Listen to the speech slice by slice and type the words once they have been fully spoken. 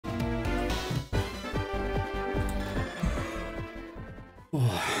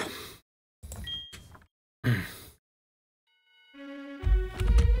Oh.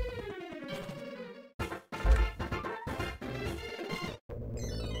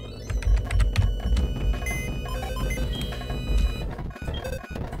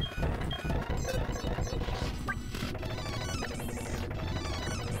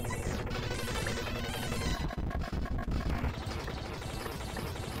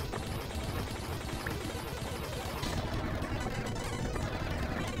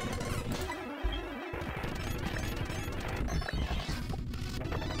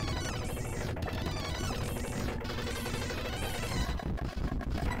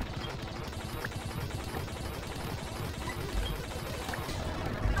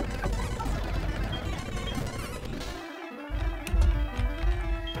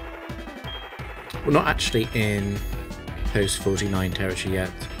 We're not actually in post 49 territory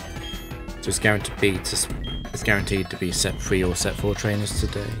yet, so it's guaranteed to be set 3 or set 4 trainers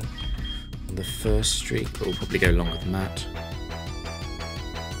today on the first streak, but we'll probably go longer than that.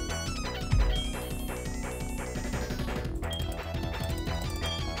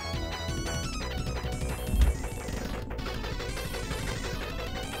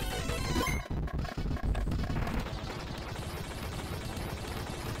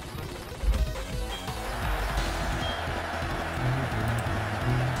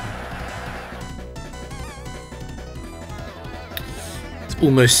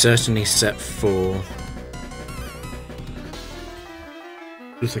 Almost certainly set 4.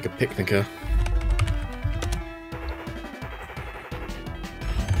 Looks like a picnicker.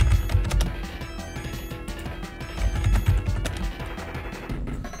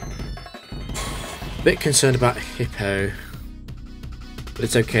 Bit concerned about Hippo, but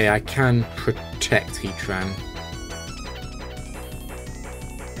it's okay, I can protect Heatran.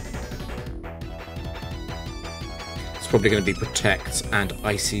 Probably going to be Protect and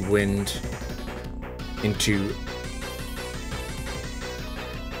Icy Wind into...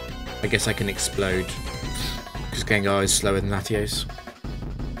 I guess I can Explode, because Gengar is slower than Latios.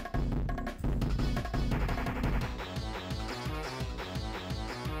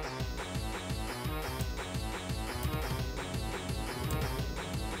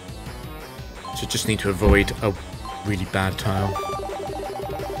 So just need to avoid a really bad tile.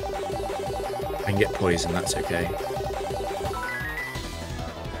 I can get Poison, that's okay.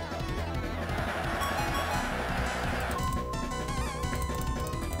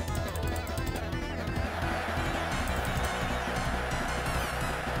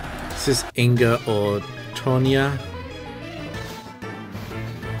 This is Inga or Tonya.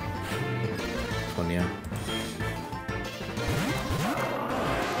 Tonya.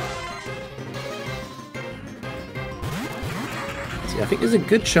 See, I think there's a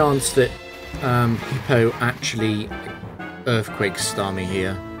good chance that Hippo actually Earthquake Starmie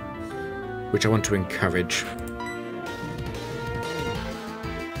here, which I want to encourage.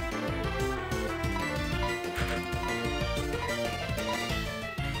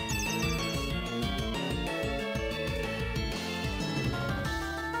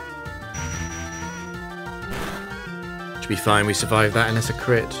 Be fine, we survived that unless a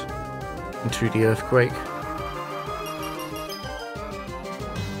crit into the Earthquake.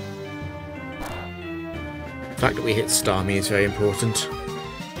 The fact that we hit Starmie is very important,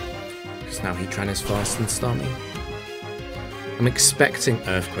 because now Heatran is faster than Starmie. I'm expecting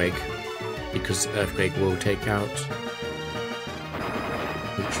Earthquake, because Earthquake will take out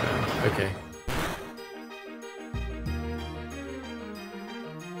Heatran. Okay.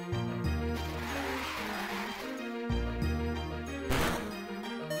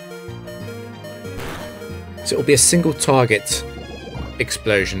 So it'll be a single target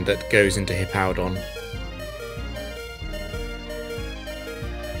explosion that goes into Hippowdon.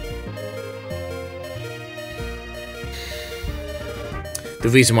 The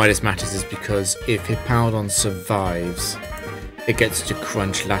reason why this matters is because if Hippowdon survives, it gets to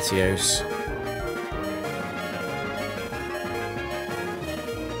crunch Latios.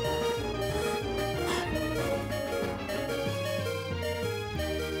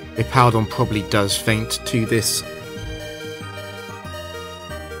 Hippowdon probably does faint to this.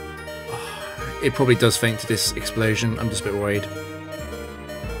 It probably does faint to this explosion. I'm just a bit worried.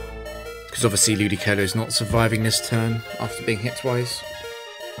 Because obviously Ludicolo is not surviving this turn after being hit twice.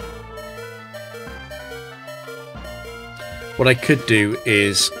 What I could do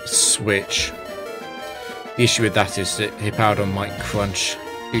is switch. The issue with that is that Hippowdon might crunch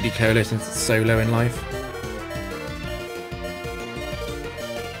Ludicolo since it's so low in life.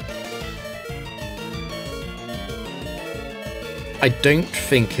 I don't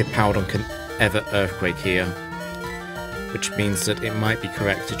think Hippowdon can ever Earthquake here. which means that it might be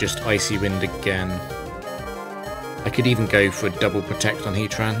correct to just Icy Wind again. I could even go for a double protect on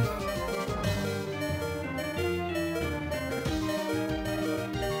Heatran.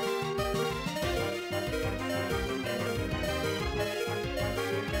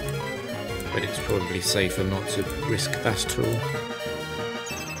 But it's probably safer not to risk that at all.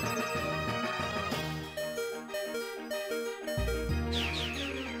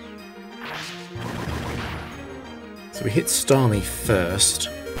 So we hit Starmie first.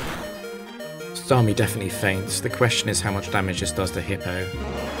 Starmie definitely faints. The question is how much damage this does to Hippo.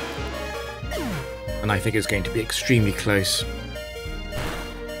 And I think it's going to be extremely close.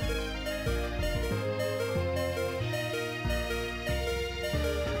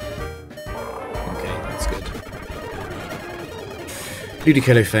 Okay, that's good.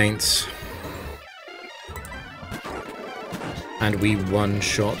 Ludicolo faints. And we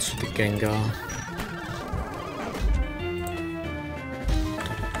one-shot the Gengar.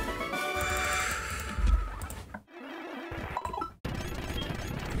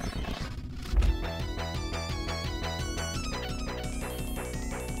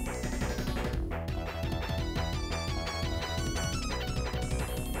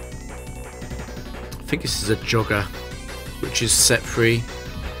 I think this is a Jogger, which is set free.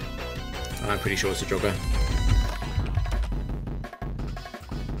 I'm pretty sure it's a Jogger.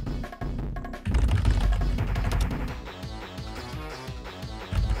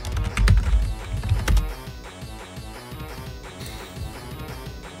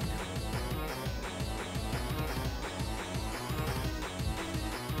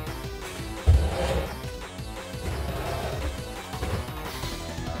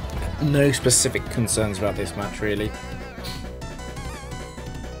 No specific concerns about this match, really.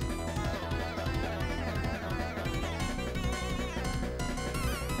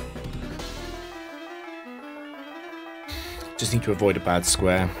 Just need to avoid a bad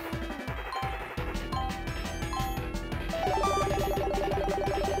square.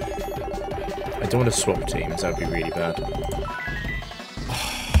 I don't want to swap teams, that would be really bad.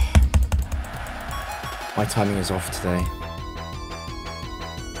 My timing is off today.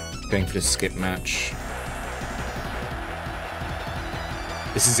 Going for the skip match.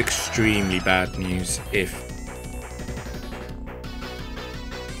 This is extremely bad news if...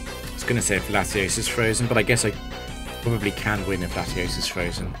 I was going to say if Latios is frozen, but I guess I probably can win if Latios is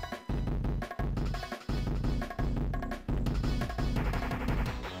frozen.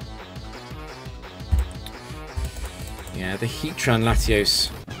 Yeah, the Heatran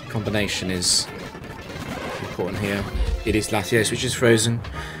Latios combination is important here. It is Latios which is frozen,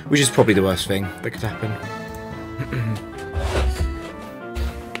 which is probably the worst thing that could happen.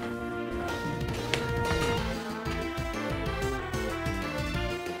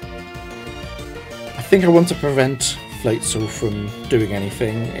 I think I want to prevent Floatzel from doing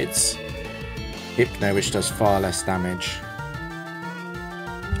anything. It's Hypno which does far less damage.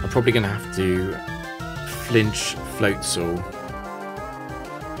 I'm probably going to have to flinch Floatzel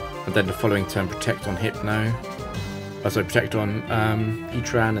and then the following turn protect on Hypno. Also protect on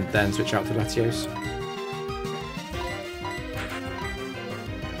Heatran and then switch out to Latios.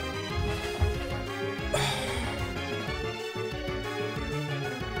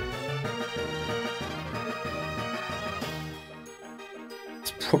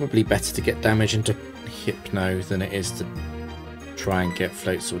 It's probably better to get damage into Hypno than it is to try and get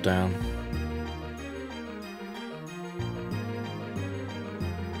Floatzel down.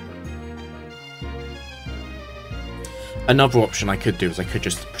 Another option I could do is I could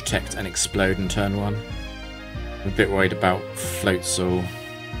just protect and explode in turn 1. I'm a bit worried about Floatzel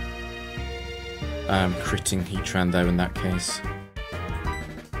critting Heatran though in that case.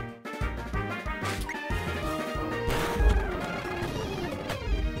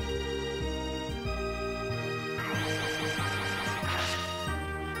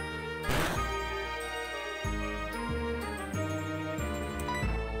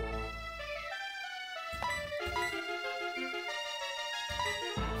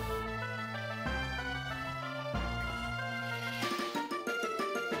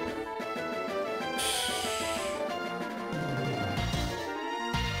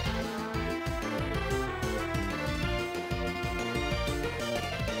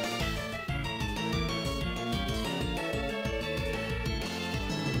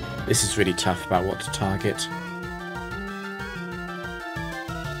 This is really tough about what to target.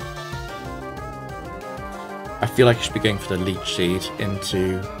 I feel like I should be going for the Leech Seed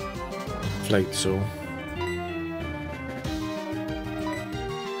into Floatzel.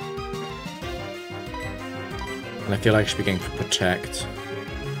 And I feel like I should be going for Protect.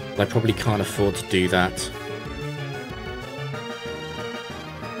 But I probably can't afford to do that.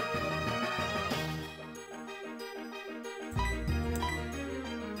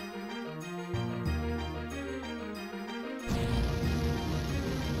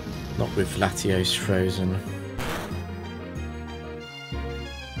 Not with Latios frozen.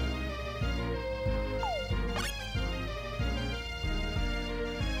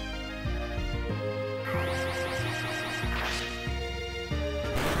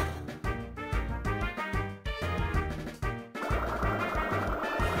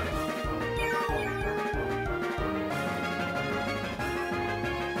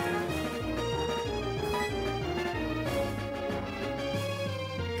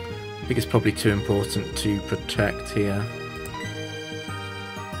 I think it's probably too important to protect here.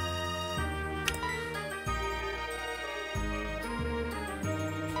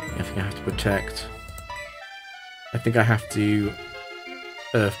 I think I have to protect. I think I have to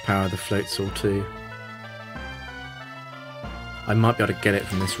Earth Power the Floatzel too. I might be able to get it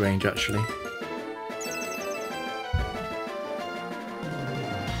from this range actually.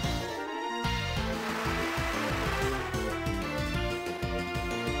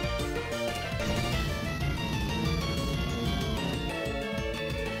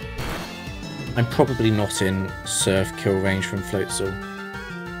 I'm probably not in Surf kill range from Floatzel.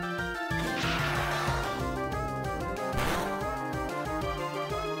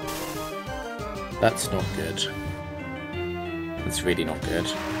 That's not good. That's really not good.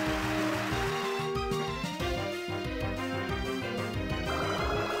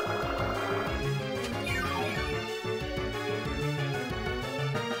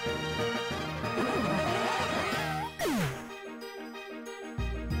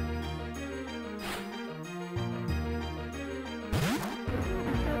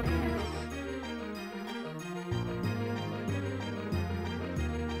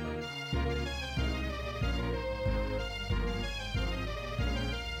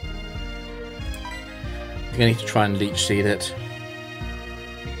 I think I need to try and Leech Seed it.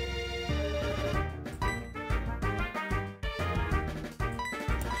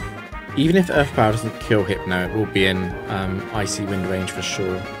 Even if Earth Power doesn't kill Hypno, it will be in Icy Wind range for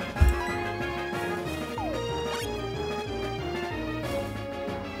sure.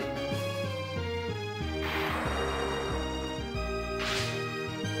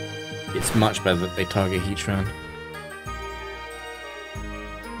 It's much better that they target Heatran.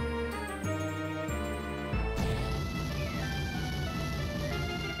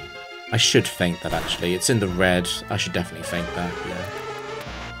 I should feint that actually. It's in the red. I should definitely feint that, yeah.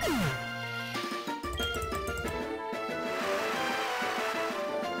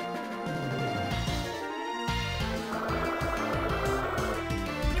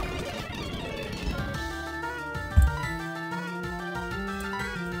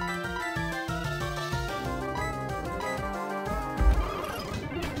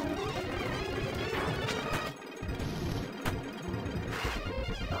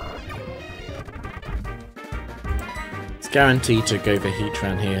 Guaranteed to go for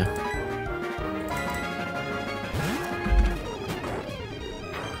Heatran here.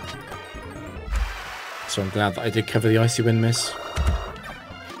 So I'm glad that I did cover the Icy Wind miss.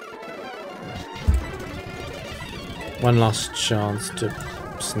 One last chance to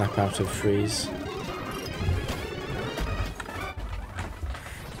snap out of freeze.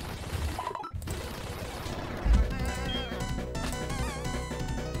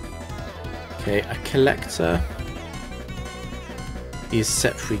 Okay, a Collector is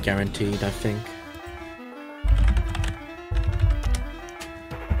set free guaranteed, I think.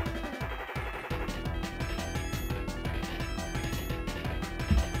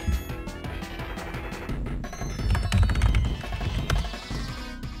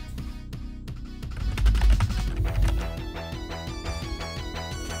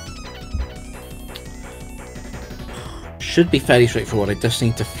 Should be fairly straightforward. I just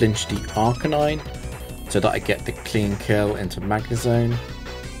need to flinch the Arcanine so that I get the clean kill into Magnezone.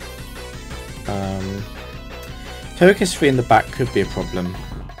 Togekiss free in the back could be a problem.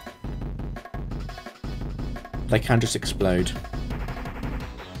 They can just explode.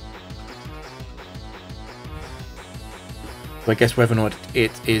 So I guess whether or not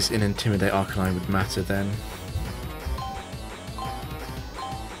it is an Intimidate Arcanine would matter then.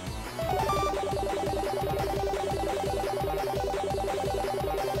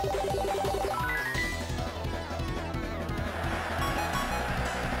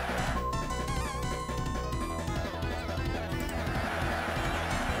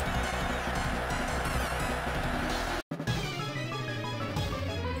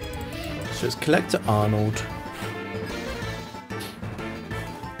 So it's Collector Arnold.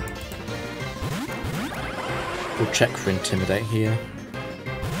 We'll check for Intimidate here.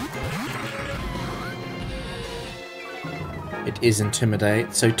 It is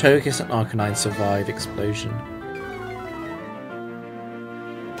Intimidate. So Togekiss and Arcanine survive Explosion.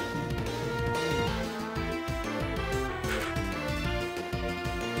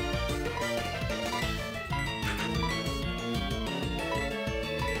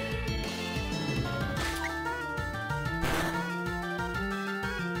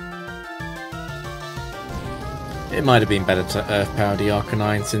 It might have been better to Earth Power the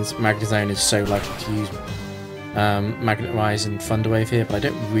Arcanine since Magnezone is so likely to use Magnet Rise and Thunder Wave here, but I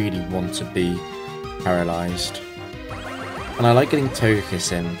don't really want to be paralysed. And I like getting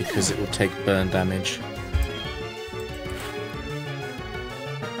Togekiss in because it will take burn damage.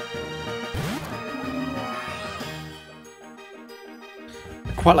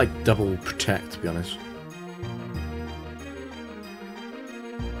 I quite like double protect, to be honest.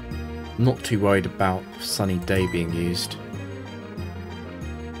 Not too worried about Sunny Day being used.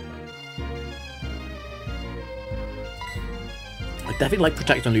 I definitely like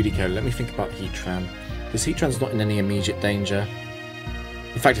Protect on Ludicolo. Let me think about Heatran. Because Heatran's not in any immediate danger.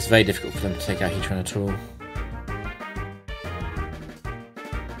 In fact, it's very difficult for them to take out Heatran at all.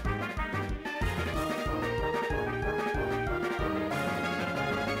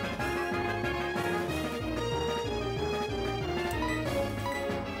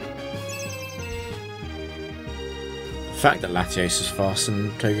 The fact that Latios is faster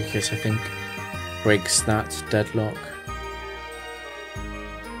than Togekiss, I think, breaks that deadlock.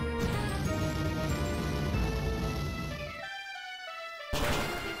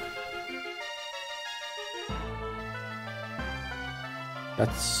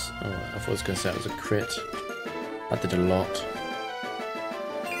 That's... oh, I thought I was going to say it was a crit. That did a lot.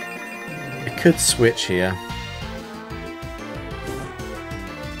 I could switch here.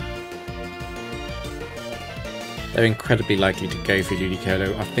 They're incredibly likely to go for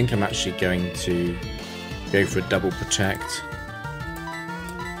Ludicolo. I think I'm actually going to go for a double protect.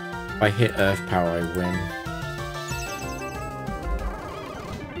 If I hit Earth Power, I win.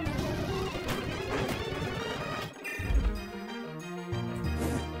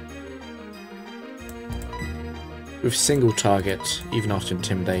 With single target, even after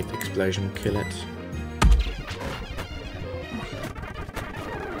Intimidate, Explosion will kill it.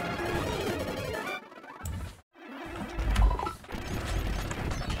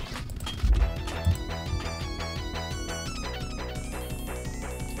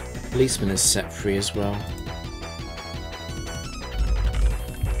 Policeman is set free as well.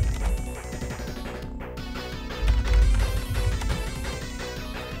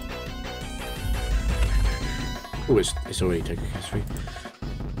 Oh, it's already taken cast free.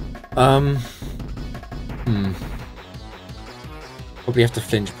 Probably have to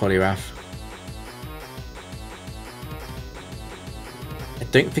flinch Poliwrath. I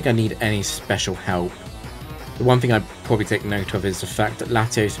don't think I need any special help. The one thing I'd probably take note of is the fact that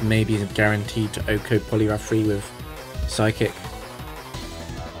Latios maybe isn't guaranteed to OHKO Poliwrath free with Psychic.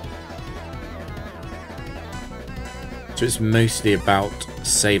 So it's mostly about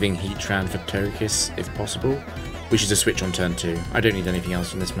saving Heatran for Togekiss if possible, which is a switch on turn 2. I don't need anything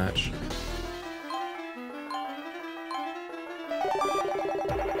else in this match.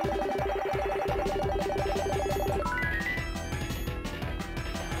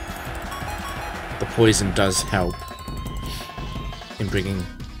 The poison does help in bringing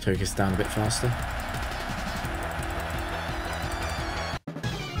Togekiss down a bit faster.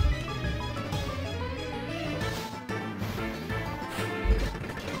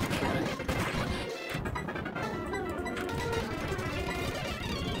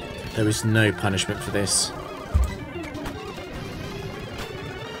 There is no punishment for this.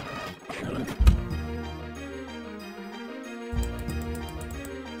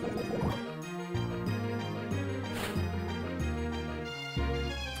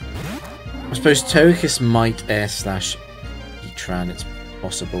 I suppose Togekiss might Air Slash Heatran, it's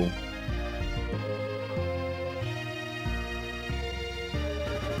possible.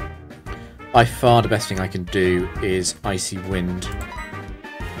 By far the best thing I can do is Icy Wind.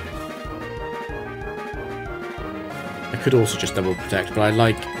 I could also just double protect, but I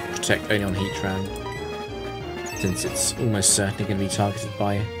like protect only on Heatran, since it's almost certainly going to be targeted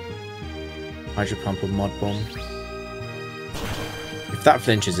by Hydro Pump or Mod Bomb. If that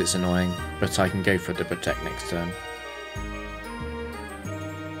flinches, it's annoying, but I can go for the protect next turn.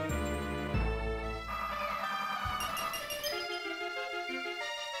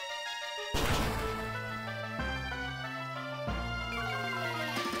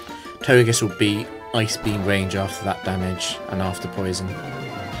 Togekiss will be Ice Beam range after that damage and after poison.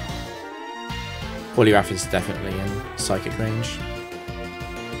 Poliwrath is definitely in Psychic range.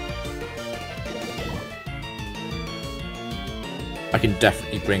 I can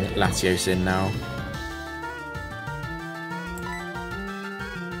definitely bring Latios in now.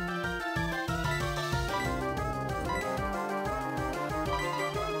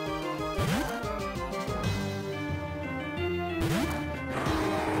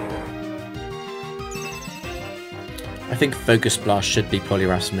 I think Focus Blast should be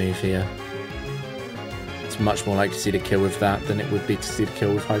Poliwrath's move here. It's much more likely to see the kill with that than it would be to see the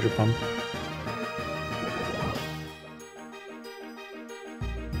kill with Hydro Pump.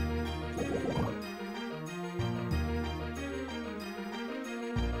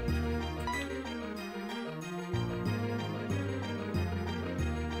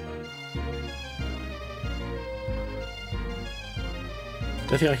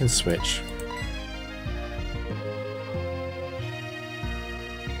 Don't think I can switch.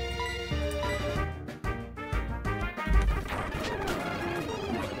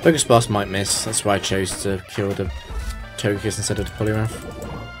 Focus Blast might miss, that's why I chose to kill the Togekiss instead of the Poliwrath.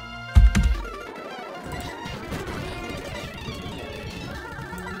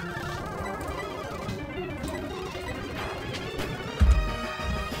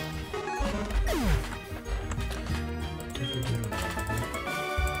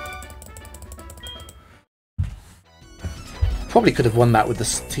 Probably could have won that with the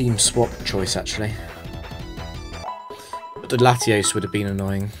team swap choice, actually. But the Latios would have been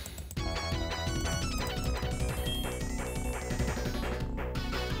annoying.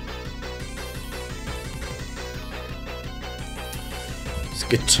 It's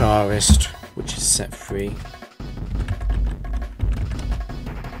Guitarist, which is set free.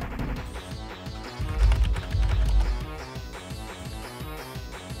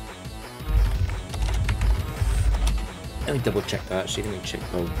 Let me double check that actually, let me check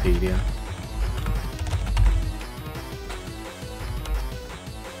Bulbapedia.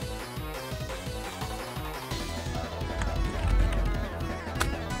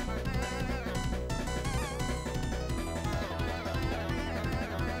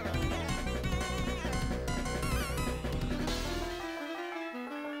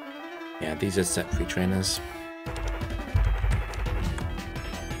 Yeah, these are set free trainers.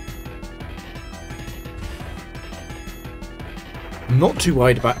 I'm not too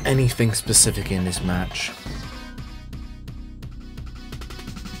worried about anything specific in this match.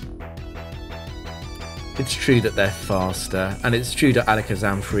 It's true that they're faster, and it's true that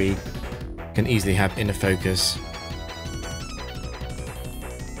Alakazam 3 can easily have inner focus.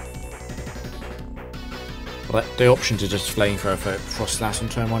 But the option to just Flamethrower for Frost Slash on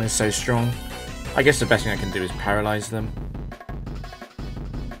turn 1 is so strong. I guess the best thing I can do is paralyze them.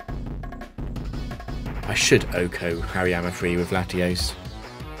 I should Oko Hariyama 3 with Latios.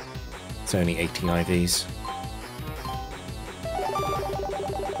 It's only 18 IVs.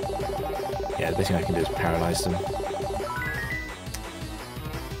 Yeah, the best thing I can do is paralyze them.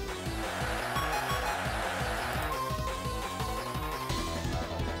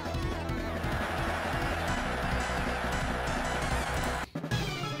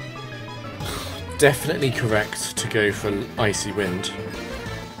 Definitely correct to go for Icy Wind.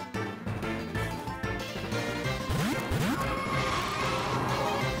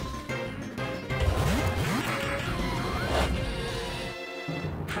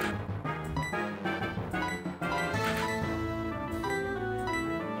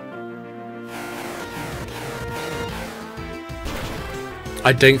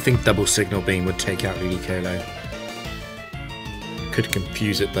 I don't think Double Signal Beam would take out Ludicolo. Could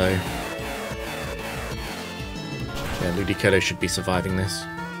confuse it though. Yeah, Ludicolo should be surviving this.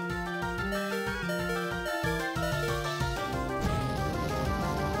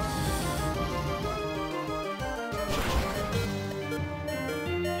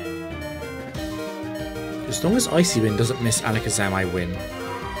 As long as Icy Wind doesn't miss Alakazam, I win.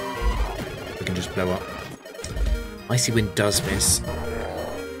 We can just blow up. Icy Wind does miss.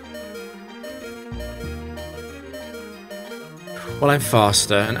 Well, I'm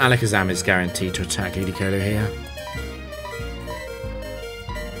faster, and Alakazam is guaranteed to attack Ludicolo here.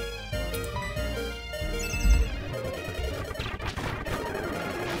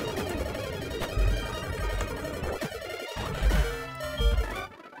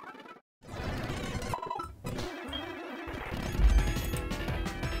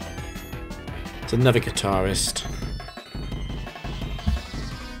 It's another Guitarist.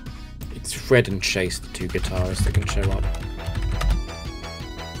 It's Fred and Chase, the two Guitarists that can show up.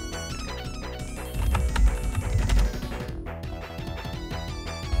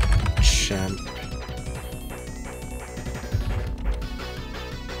 Champ.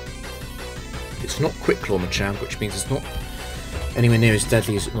 It's not Quick Claw Machamp, which means it's not anywhere near as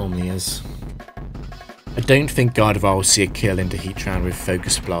deadly as it normally is. I don't think Gardevoir will see a kill into Heatran with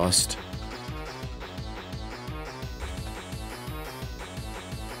Focus Blast.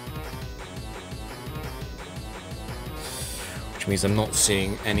 Which means I'm not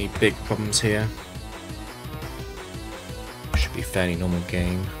seeing any big problems here. Should be a fairly normal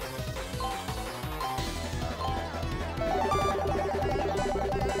game.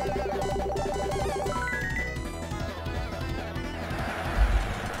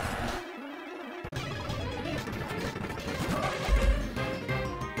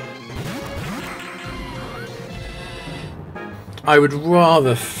 I would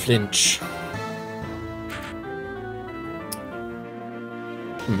rather flinch.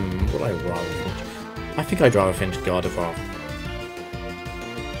 Would I rather flinch? I think I'd rather flinch Gardevoir.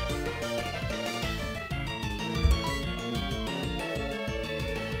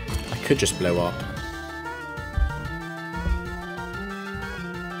 I could just blow up.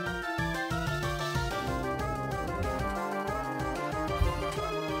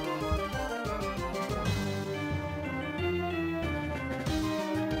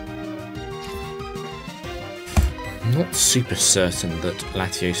 Not super certain that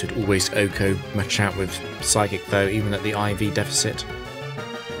Latios would always OHKO Machamp with Psychic though, even at the IV deficit.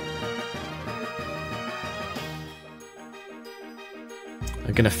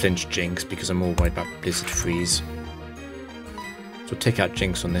 I'm gonna flinch Jinx because I'm more worried about Blizzard Freeze. So I'll take out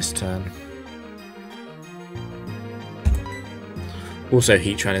Jinx on this turn. Also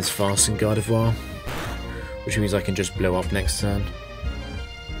Heatran is fast in Gardevoir, which means I can just blow up next turn.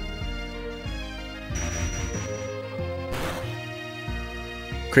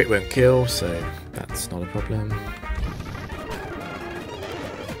 Crit won't kill, so that's not a problem.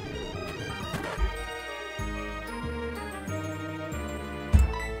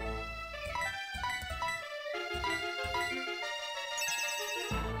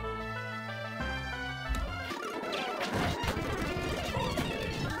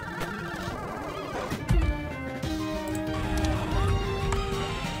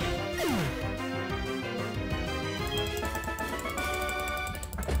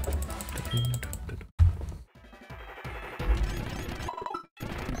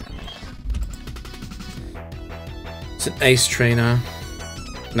 It's an Ace Trainer.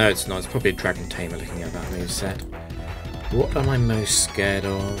 No, it's not. It's probably a Dragon Tamer looking at that moveset. What am I most scared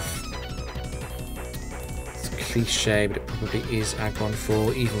of? It's cliche, but it probably is Aggron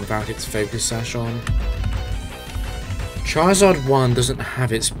 4, even without its Focus Sash on. Charizard 1 doesn't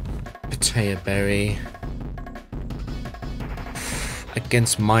have its Patea Berry.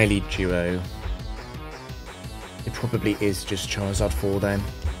 Against Miley duo, it probably is just Charizard 4 then.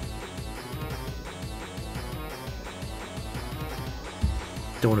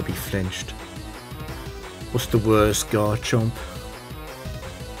 Don't want to be flinched. What's the worst? Garchomp?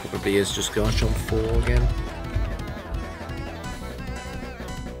 Probably is just Garchomp 4 again.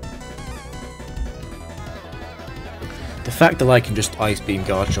 The fact that I can just Ice Beam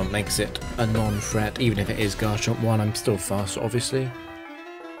Garchomp makes it a non-threat, even if it is Garchomp 1. I'm still fast, obviously.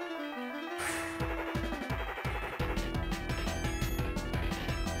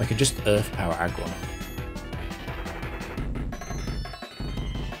 I could just Earth Power Aggron.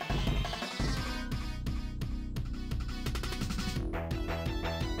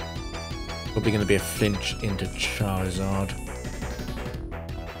 Probably going to be a flinch into Charizard.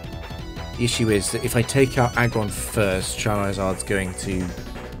 The issue is that if I take out Aggron first, Charizard's going to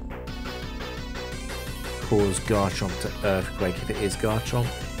cause Garchomp to Earthquake if it is Garchomp.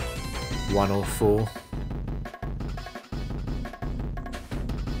 1 or 4.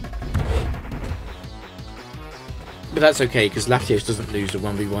 But that's okay, because Latios doesn't lose a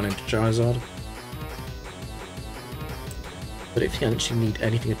 1v1 into Charizard. But if you actually need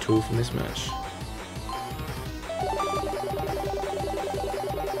anything at all from this match.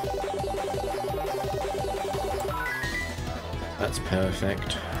 That's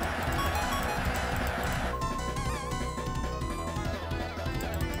perfect.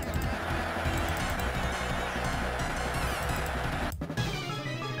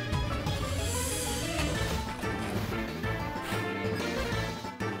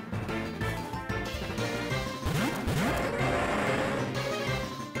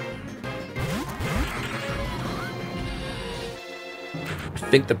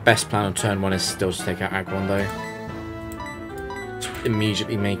 I think the best plan on turn 1 is still to take out Aggron though. To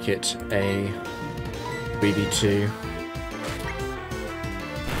immediately make it a 3v2.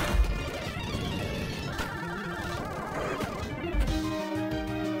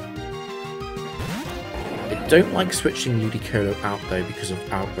 I don't like switching Ludicolo out though because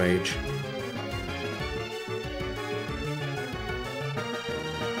of Outrage.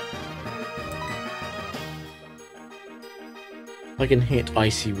 If I can hit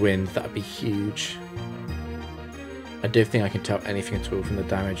Icy Wind, that'd be huge. I don't think I can tell anything at all from the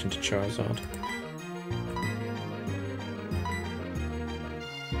damage into Charizard.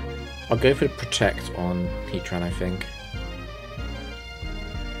 I'll go for the Protect on Heatran, I think.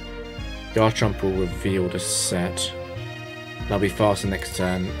 Garchomp will reveal the set. And I'll be faster next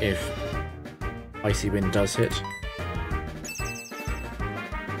turn if Icy Wind does hit.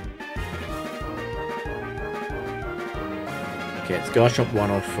 Okay, it's Garchomp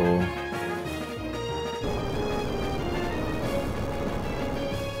 1 or 4.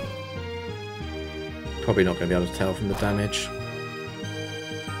 Probably not going to be able to tell from the damage.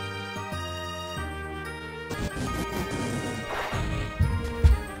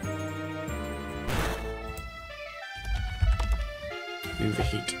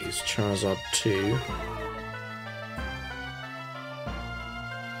 Overheat is Charizard 2.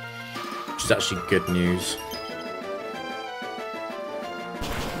 Which is actually good news.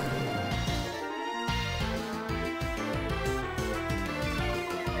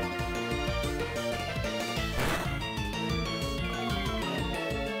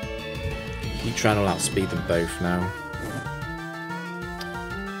 Heatran will outspeed them both now.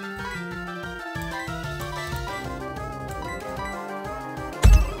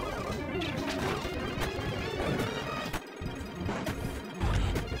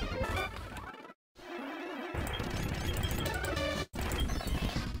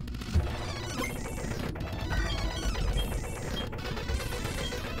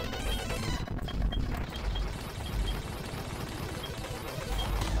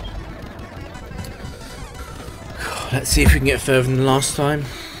 Let's see if we can get further than last time.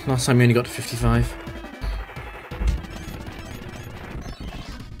 Last time we only got to 55.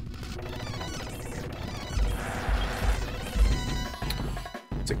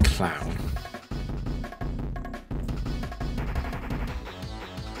 It's a clown.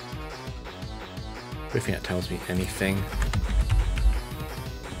 I don't think that tells me anything.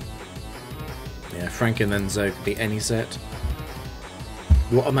 Yeah, Frank and then Zoe could be any set.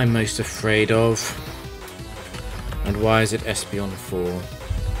 What am I most afraid of? And why is it Espeon 4?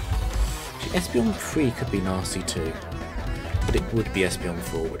 Espeon 3 could be nasty too. But it would be Espeon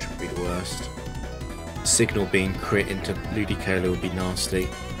 4, which would be the worst. Signal being crit into Ludicolo would be nasty.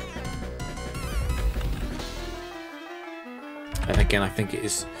 And again, I think it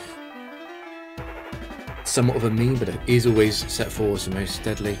is somewhat of a meme, but it is always set 4 as the most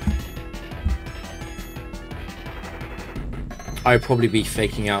deadly. I would probably be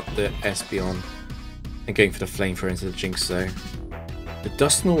faking out the Espeon and going for the Flamethrower into the Jinx though. The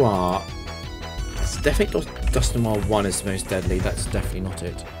Dusknoir, it's definitely Dusknoir 1 is the most deadly, that's definitely not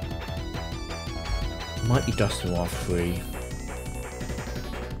it. Might be Dusknoir 3.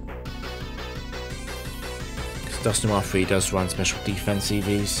 Because Dusknoir 3 does run special defense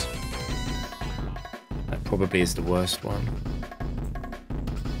EVs. That probably is the worst one.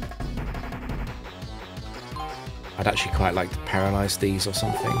 I'd actually quite like to paralyze these or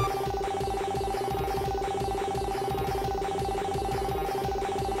something.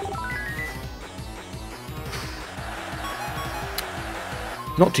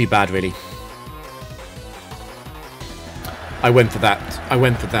 Not too bad, really. I went for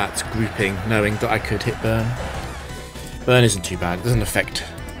that grouping, knowing that I could hit Burn. Burn isn't too bad. It doesn't affect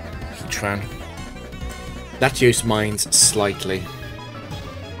Heatran. Latios mines slightly.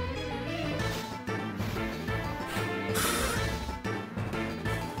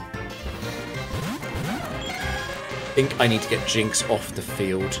 I think I need to get Jinx off the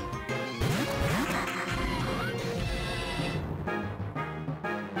field.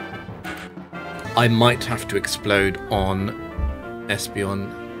 I might have to explode on Espeon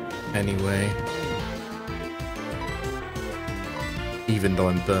anyway. Even though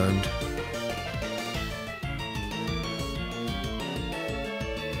I'm burned.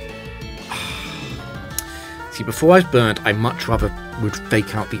 See, before I was burned, I much rather would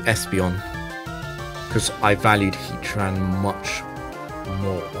fake out the Espeon. Because I valued Heatran much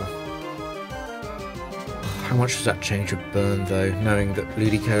more. How much does that change with burn though, knowing that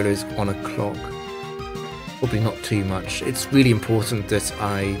Ludicolo is on a clock? Probably not too much. It's really important that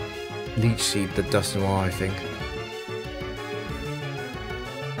I Leech Seed the Dusknoir, I think.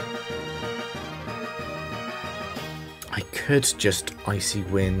 I could just Icy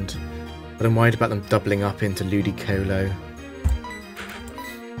Wind, but I'm worried about them doubling up into Ludicolo.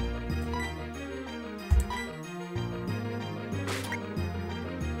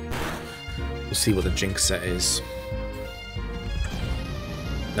 We'll see what the Jinx set is.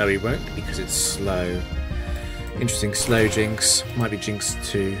 No, he won't, because it's slow. Interesting, slow Jinx. Might be Jinx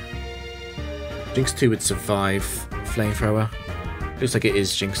 2. Jinx 2 would survive Flamethrower. Looks like it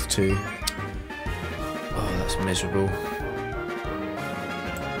is Jinx 2. Oh, that's miserable.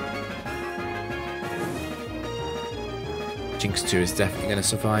 Jinx 2 is definitely going to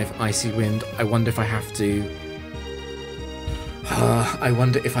survive. Icy Wind. I wonder if I have to... I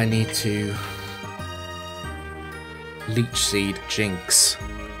wonder if I need to... Leech Seed Jinx.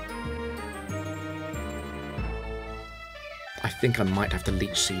 I think I might have to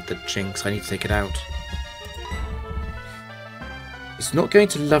Leech Seed the Jinx. I need to take it out. It's not going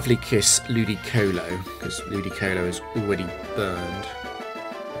to Lovely Kiss Ludicolo, because Ludicolo is already burned.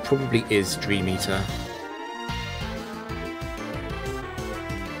 probably is Dream Eater.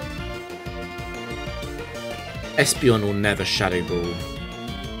 Espeon will never Shadow Ball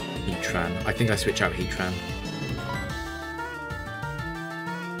Heatran. I think I switch out Heatran.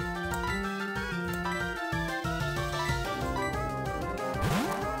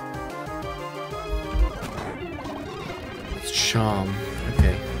 It's Charm.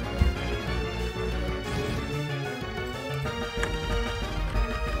 Okay.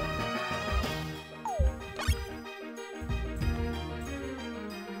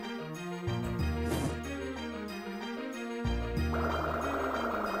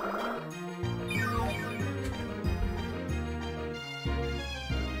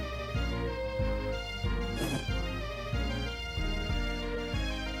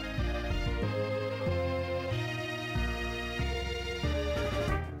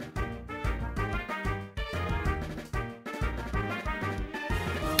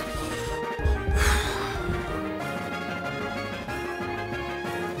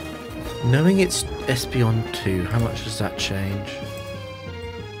 Knowing it's Espeon 2, how much does that change?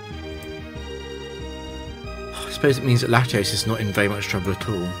 I suppose it means that Latios is not in very much trouble at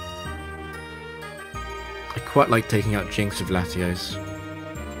all. I quite like taking out Jinx with Latios.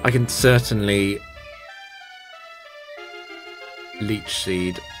 I can certainly Leech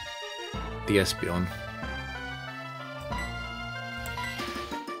Seed the Espeon.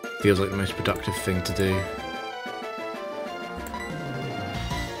 Feels like the most productive thing to do.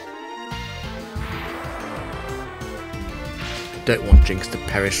 Don't want Jinx to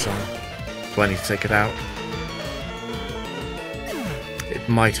perish, so I need to take it out. It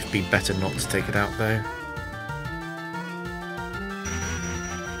might have been better not to take it out though.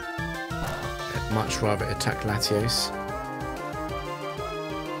 I'd much rather attack Latios.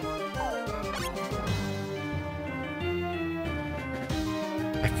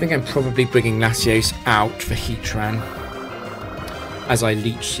 I think I'm probably bringing Latios out for Heatran as I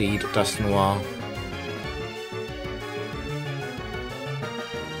Leech Seed Dusknoir.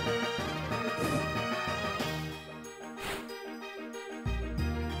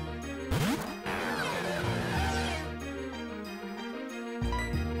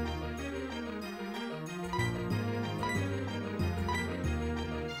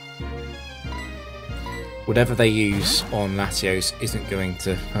 Whatever they use on Latios isn't going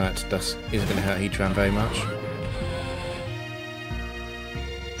to hurt Heatran very much.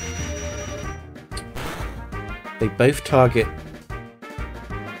 They both target.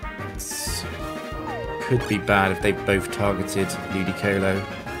 Could be bad if they both targeted Ludicolo.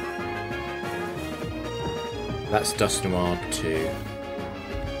 That's Dusknoir 2.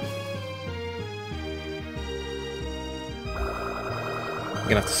 I'm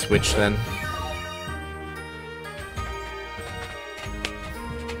gonna have to switch then.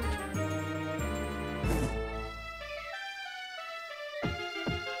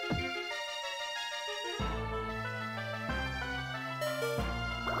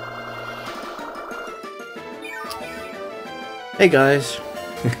 Hey guys!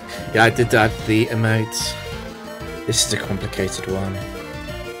 Yeah, I did add the emotes. This is a complicated one.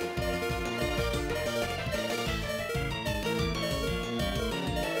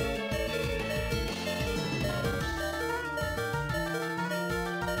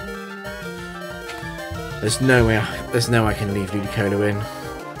 There's no way I can leave Ludicolo in.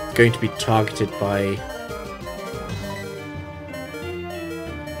 It's going to be targeted by...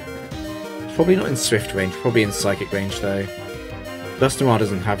 It's probably not in Swift range, probably in Psychic range though. Dusknoir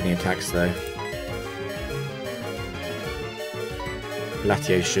doesn't have any attacks though.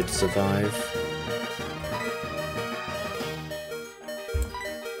 Latios should survive.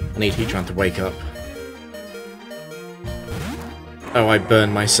 I need Heatran to wake up. Oh, I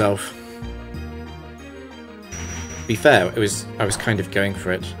burned myself. To be fair, I was kind of going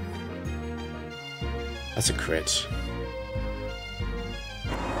for it. That's a crit.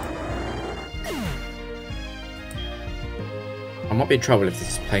 I might be in trouble if this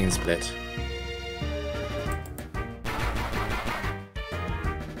is plane split.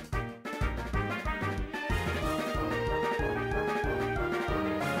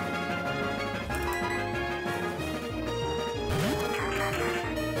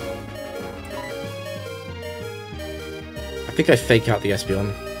 I think I fake out the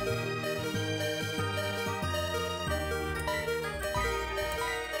Espeon.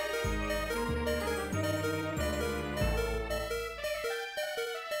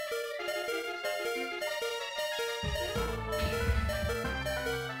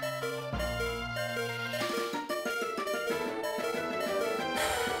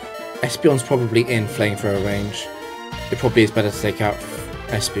 Espeon's probably in Flamethrower range. It probably is better to take out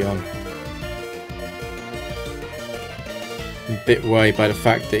Espeon. I'm a bit worried by the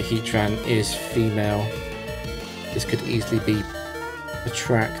fact that Heatran is female. This could easily be a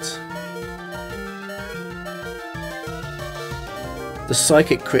tract. The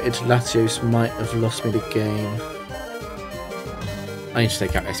Psychic critted Latios might have lost me the game. I need to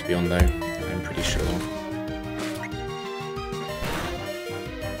take out Espeon though, I'm pretty sure.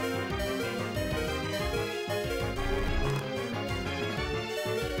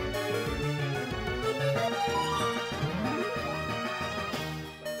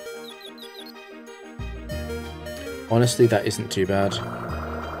 Honestly, that isn't too bad.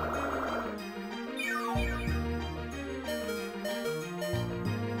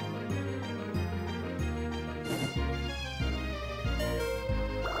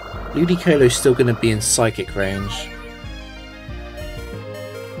 Ludicolo's still going to be in Psychic range.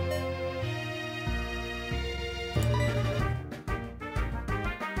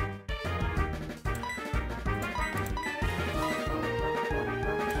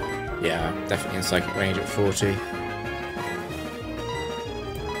 Yeah, definitely in Psychic range at 40.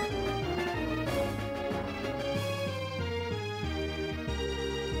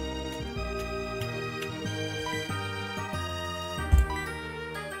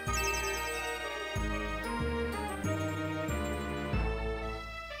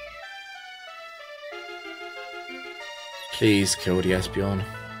 Please kill the Espeon.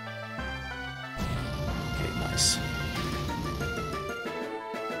 Okay, nice.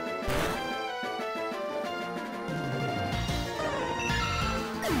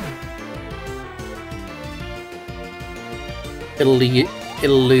 It'll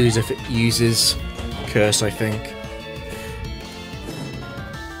lose if it uses Curse, I think.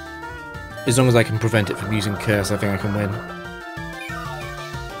 As long as I can prevent it from using Curse, I think I can win.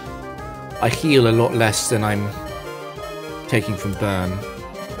 I heal a lot less than I'm taking from Burn.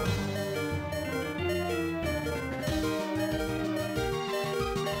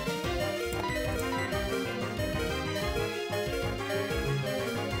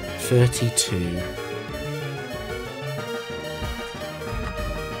 $32.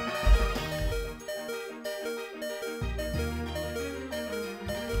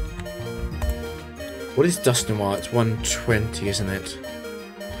 What is Dust Noir? It's 120, isn't it?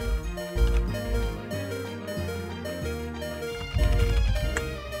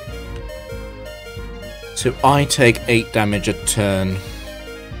 So I take 8 damage a turn,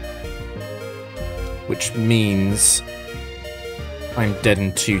 which means I'm dead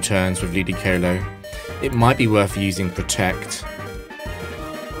in 2 turns with Ludicolo. It might be worth using Protect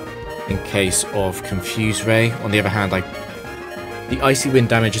in case of Confuse Ray. On the other hand, the Icy Wind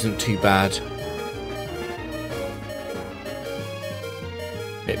damage isn't too bad.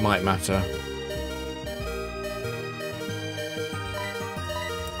 It might matter.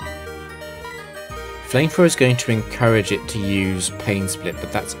 Flamethrower is going to encourage it to use Pain Split,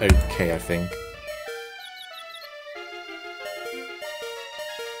 but that's okay, I think.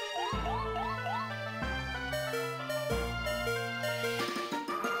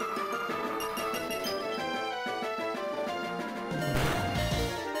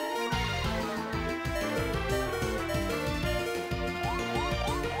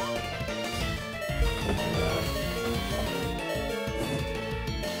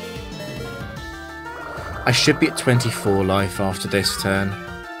 I should be at 24 life after this turn,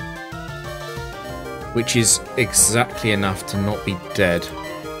 which is exactly enough to not be dead.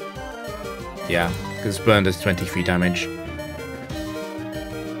 Yeah, because Burn does 23 damage.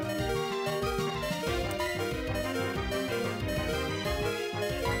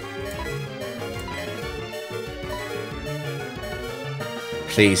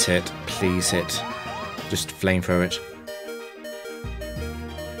 Please hit, please hit. Just Flamethrower it.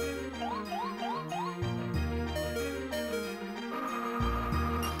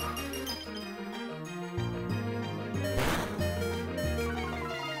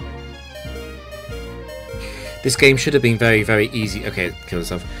 This game should have been very, very easy. Okay, kill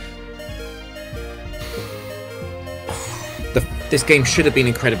itself. This game should have been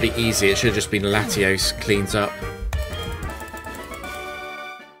incredibly easy. It should have just been Latios cleans up.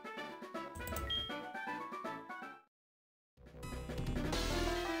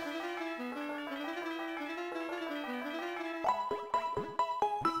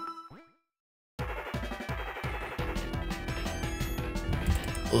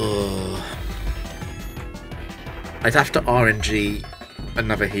 Ugh. I'd have to RNG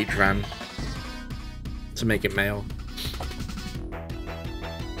another Heatran to make it male.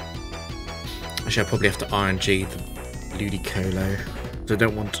 Actually, I'll probably have to RNG the Ludicolo. So I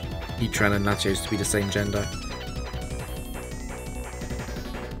don't want Heatran and Latios to be the same gender.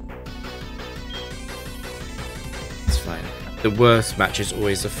 fine. The worst match is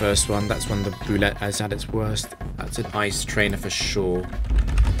always the first one. That's when the roulette is at its worst. That's an ice trainer for sure.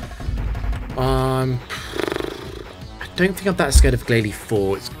 I don't think I'm that scared of Glalie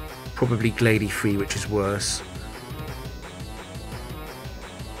 4. It's probably Glalie 3, which is worse.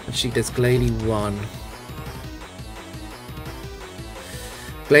 Actually, there's Glalie 1.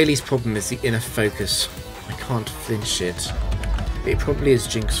 Glalie's problem is the inner focus. I can't flinch it. It probably is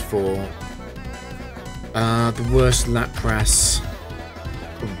Jinx 4. The worst Lapras.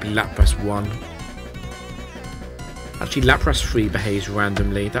 Probably Lapras 1. Actually, Lapras 3 behaves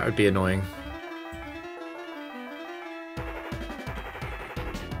randomly. That would be annoying.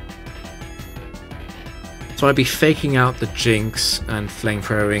 So I'd be faking out the Jinx and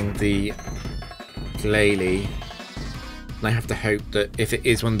flamethrowing the Glalie. And I have to hope that if it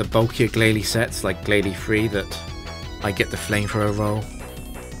is one of the bulkier Glalie sets, like Glalie 3, that I get the flamethrower roll.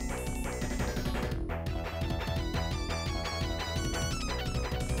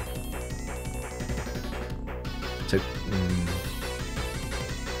 So,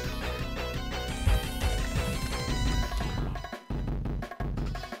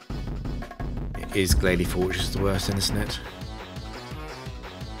 it is Glalie 4, which is the worst, isn't it?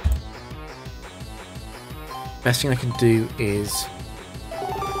 Best thing I can do is...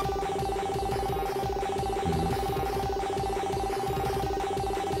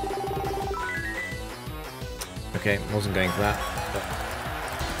 Okay, wasn't going for that, but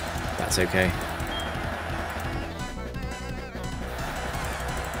that's okay.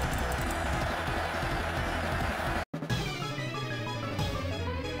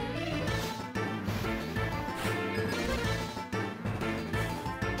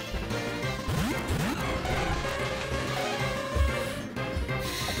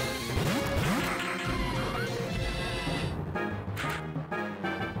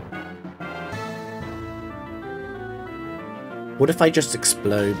 What if I just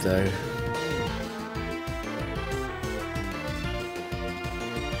explode, though?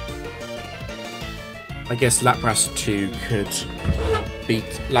 I guess Lapras 2 could beat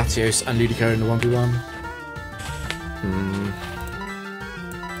Latios and Ludicolo in the 1v1.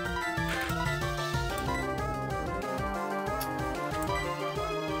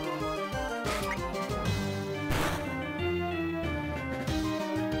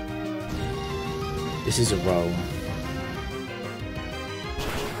 This is a roll.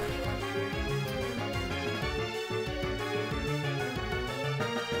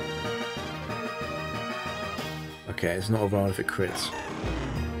 Okay, it's not a roll if it crits.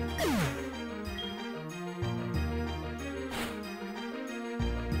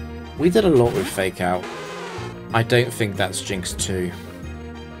 We did a lot with Fake Out. I don't think that's Jinx 2.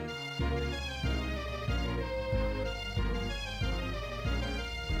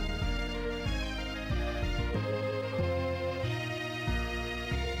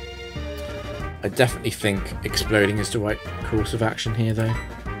 I definitely think exploding is the right course of action here, though.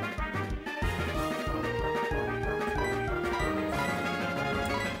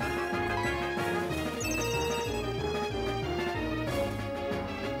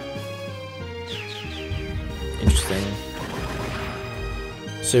 Interesting.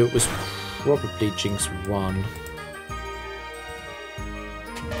 So it was probably Jinx 1.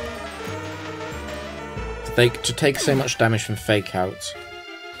 To take so much damage from Fake Out,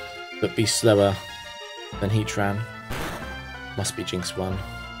 but be slower than Heatran, must be Jinx 1.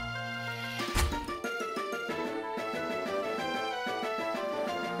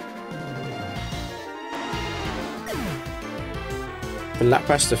 For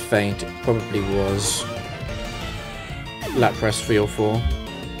Lapras to faint, it probably was Lapras 3 or 4.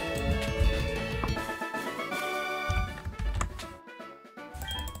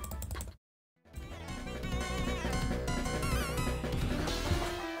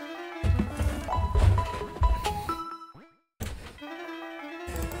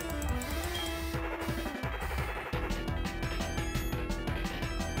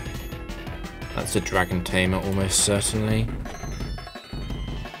 That's a Dragon Tamer, almost certainly.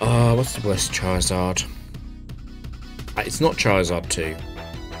 Oh, what's the worst Charizard? It's not Charizard 2.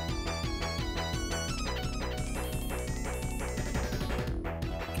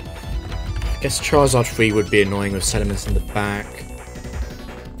 I guess Charizard 3 would be annoying with Salamence in the back.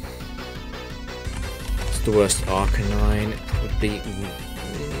 It's the worst Arcanine. It would be...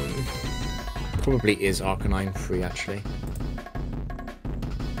 probably is Arcanine 3, actually.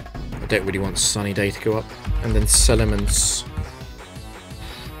 I don't really want Sunny Day to go up. And then Salamence...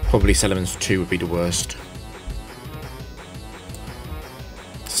 probably Salamence 2 would be the worst.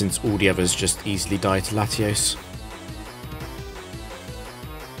 Since all the others just easily die to Latios.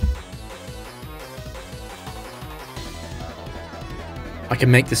 I can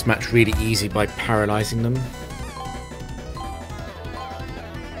make this match really easy by paralyzing them.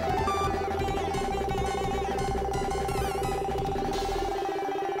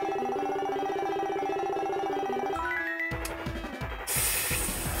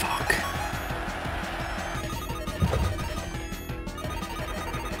 Fuck.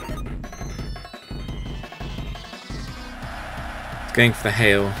 It's going for the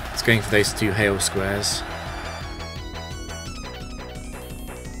hail. It's going for those 2 hail squares.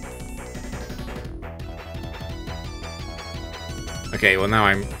 Okay, well now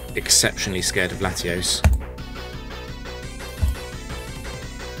I'm exceptionally scared of Latios.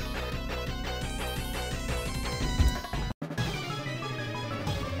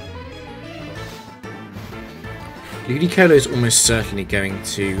 Ludicolo is almost certainly going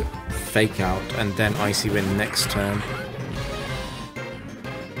to fake out and then Icy Wind next turn.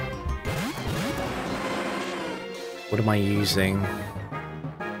 What am I using?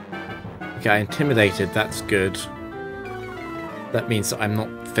 Okay, Intimidated, that's good. That means that I'm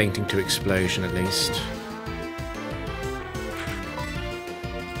not fainting to Explosion, at least.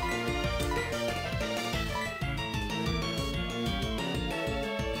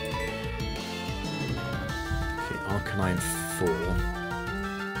 Okay, Arcanine 4.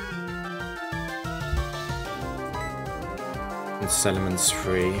 And Salamence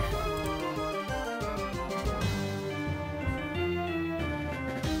 3.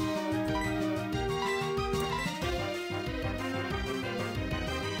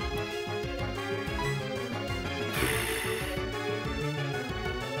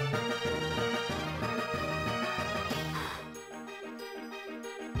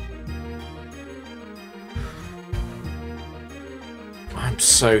 I'm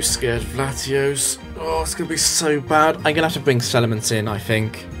so scared of Latios. Oh, it's going to be so bad. I'm going to have to bring Salamence in, I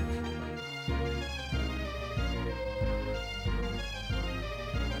think.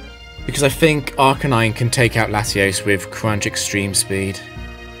 Because I think Arcanine can take out Latios with Crunch Extreme Speed.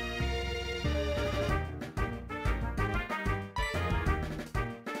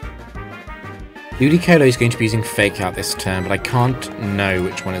 Ludicolo is going to be using Fake Out this turn, but I can't know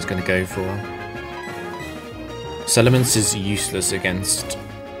which one it's going to go for. Salamence is useless against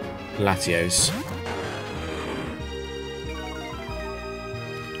Latios.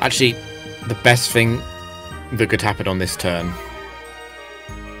 Actually, the best thing that could happen on this turn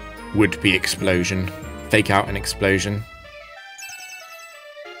would be Explosion. Fake Out an Explosion.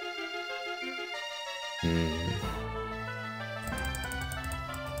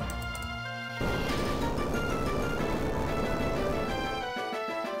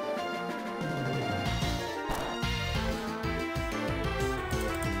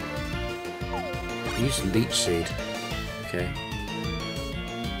 Use Leech Seed. Okay.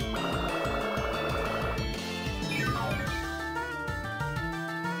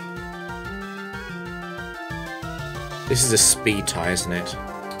 This is a speed tie, isn't it?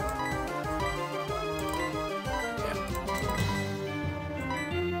 Yeah.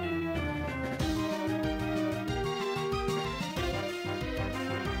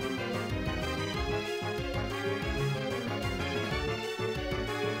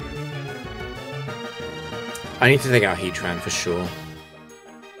 I need to take out Heatran for sure.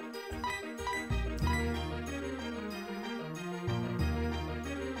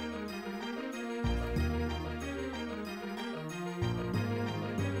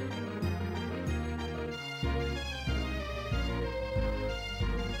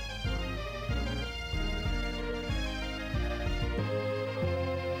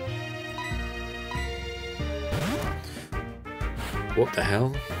 What the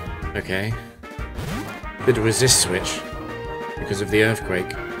hell? Okay. Did a resist switch because of the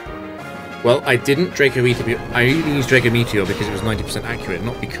earthquake. Well, I didn't Draco Meteor. I only used Draco Meteor because it was 90% accurate,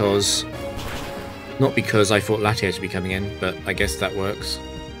 not because I thought Latios would be coming in, but I guess that works.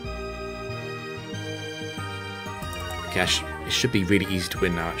 Okay, it should be really easy to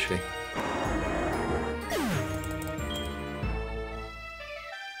win now, actually.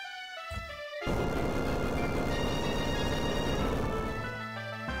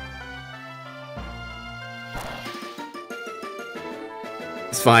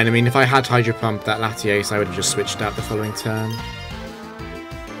 It's fine. I mean, if I had Hydro Pump that Latios, I would have just switched out the following turn.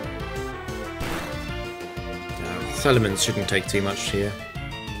 Salamence shouldn't take too much here.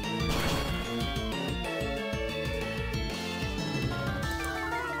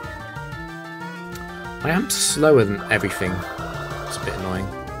 I am slower than everything. It's a bit annoying.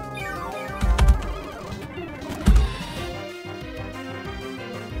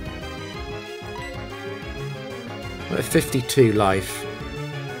 We're at 52 life.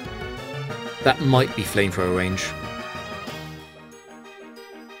 That might be Flamethrower range.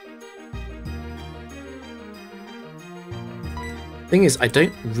 Thing is, I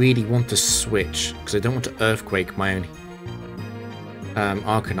don't really want to switch because I don't want to Earthquake my own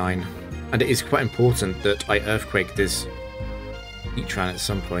Arcanine. And it is quite important that I Earthquake this Heatran at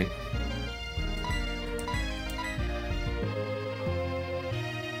some point.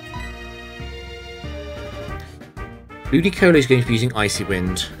 Ludicolo is going to be using Icy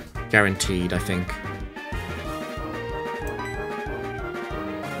Wind. Guaranteed, I think.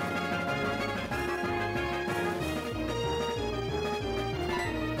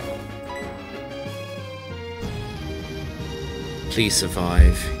 Please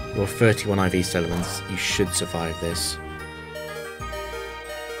survive. You're 31 IV elements. You should survive this.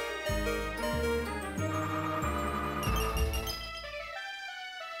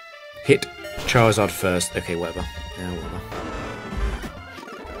 Hit Charizard first. Okay, whatever. Yeah, whatever.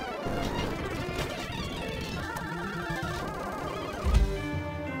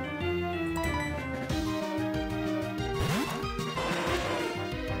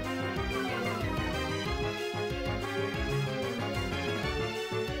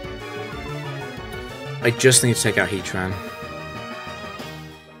 I just need to take out Heatran.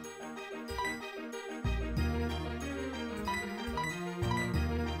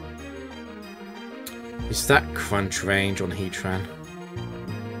 Is that crunch range on Heatran?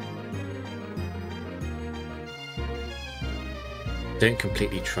 Don't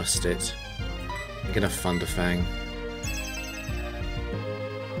completely trust it. I'm gonna Thunder Fang.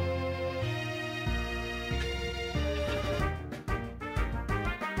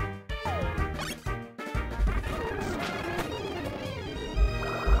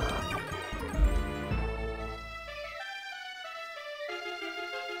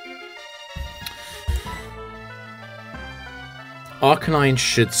 Arcanine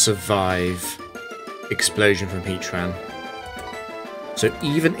should survive Explosion from Heatran. So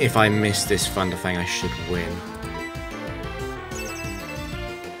even if I miss this Thunder Fang, I should win.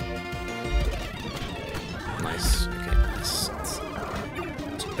 Nice. Okay, nice.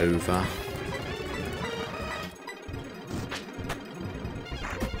 It's over.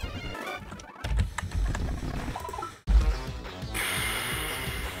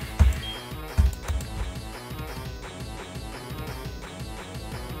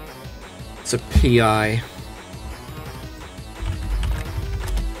 It's a PI.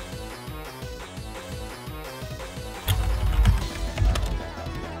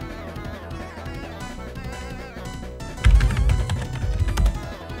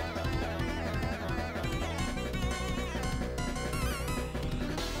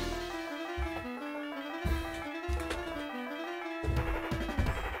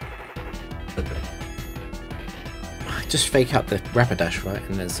 Just fake out the Rapidash, right?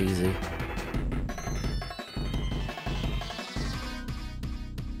 And that's easy.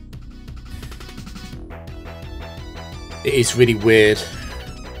 It is really weird.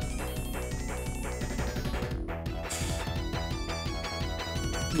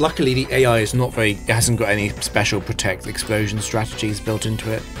 Luckily, the AI is not very. It hasn't got any special protect explosion strategies built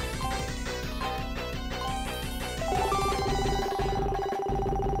into it.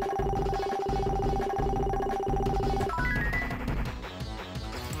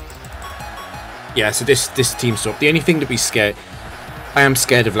 Yeah, so this team swap. The only thing to be scared. I am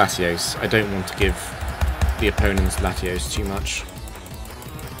scared of Latios. I don't want to give the opponent's Latios too much.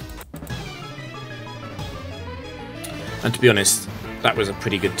 And to be honest, that was a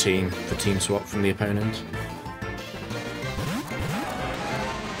pretty good team for team swap from the opponent.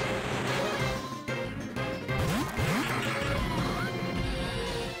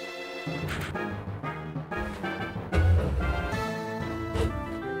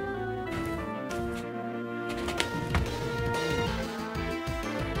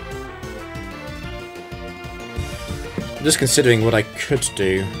 Just considering what I could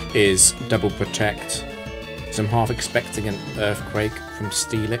do is double protect. So I'm half expecting an Earthquake from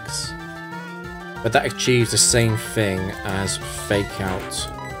Steelix. But that achieves the same thing as Fake Out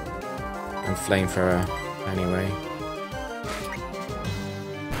and Flamethrower anyway.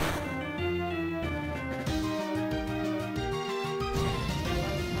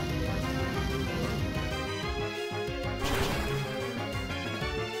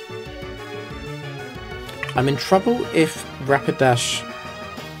 I'm in trouble if Rapidash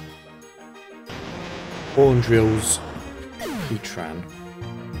Horn Drills Heatran.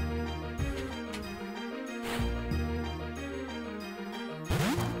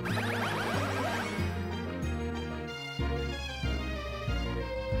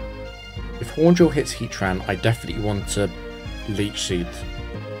 If Horn Drill hits Heatran, I definitely want to Leech Seed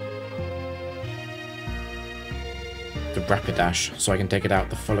the Rapidash so I can take it out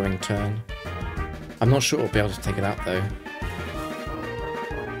the following turn. I'm not sure I'll be able to take it out though.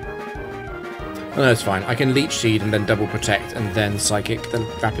 Oh, no, it's fine. I can Leech Seed and then double protect and then Psychic the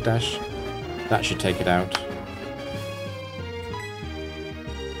Rapidash. That should take it out.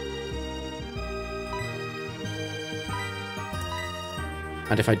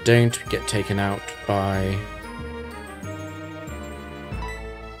 And if I don't get taken out by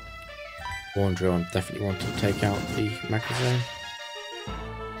Wandrill, I definitely want to take out the Macrozone.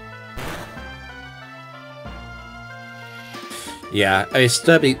 Yeah,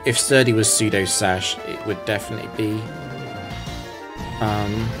 if Sturdy was Pseudo Sash, it would definitely be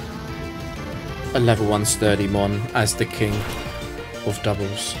a level 1 Sturdy Mon as the king of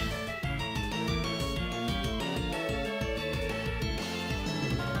doubles.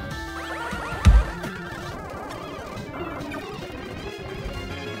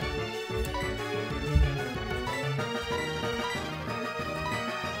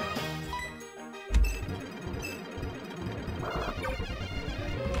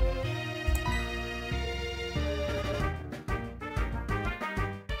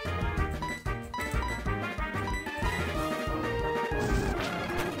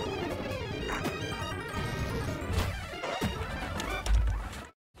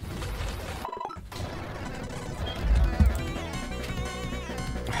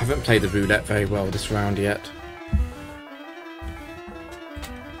 I haven't played the roulette very well this round yet.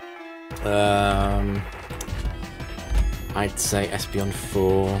 I'd say Espeon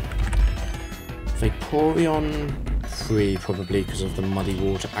 4. Vaporeon 3 probably because of the Muddy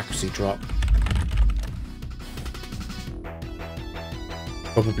Water accuracy drop.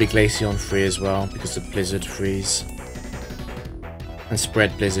 Probably Glaceon 3 as well because of Blizzard Freeze. And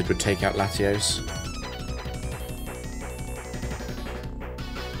Spread Blizzard would take out Latios.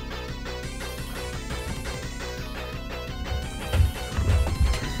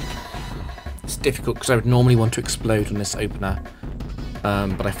 Difficult because I would normally want to explode on this opener,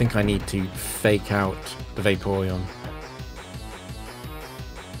 but I think I need to fake out the Vaporeon.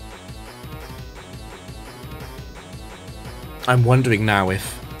 I'm wondering now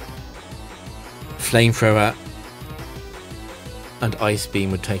if Flamethrower and Ice Beam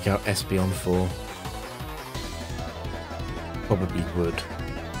would take out Espeon 4. Probably would.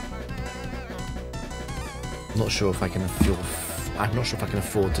 I'm not sure if I can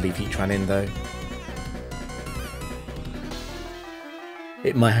afford to leave Heatran in though.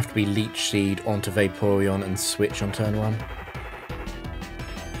 It might have to be Leech Seed onto Vaporeon and switch on turn 1.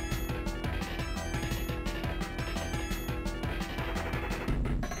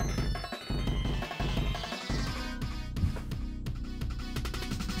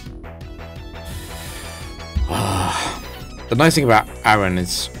 The nice thing about Aaron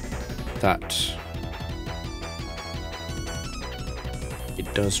is that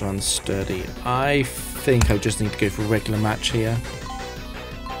it does run Sturdy. I think I just need to go for a regular match here.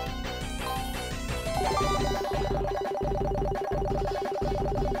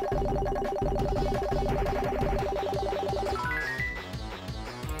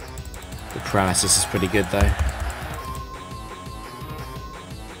 Paralysis is pretty good though.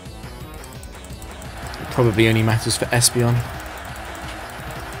 It probably only matters for Espeon.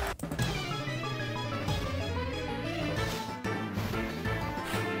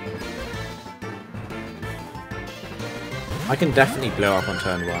 I can definitely blow up on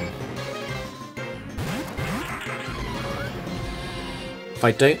turn 1. If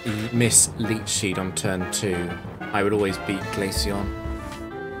I don't miss Leech Seed on turn 2, I would always beat Glaceon.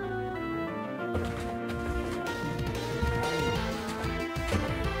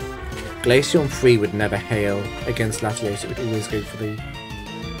 Glaceon 3 would never hail against Latios, it would always go for the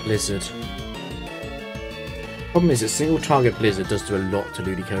Blizzard. Problem is that single target Blizzard does do a lot to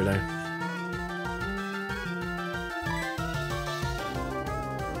Ludicolo.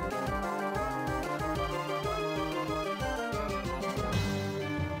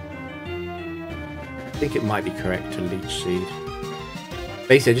 I think it might be correct to Leech Seed.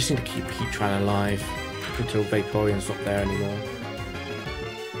 Basically I just need to keep Heatran alive until Vaporeon's not there anymore.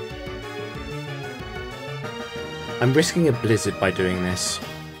 I'm risking a Blizzard by doing this,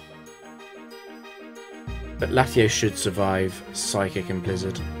 but Latios should survive Psychic and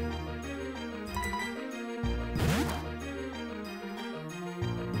Blizzard.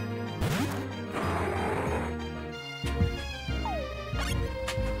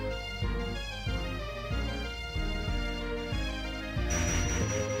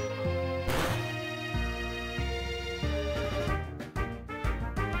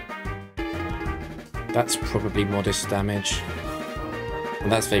 That's probably modest damage. And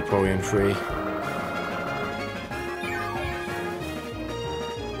that's Vaporeon 3.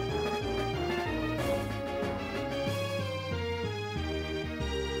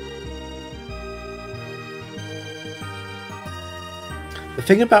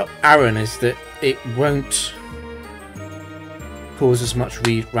 thing about Aaron is that it won't cause as much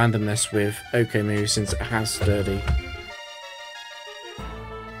randomness with OK moves since it has Sturdy.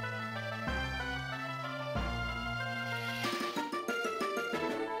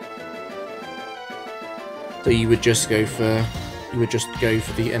 So you would just go for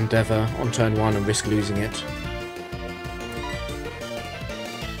the Endeavour on turn 1 and risk losing it.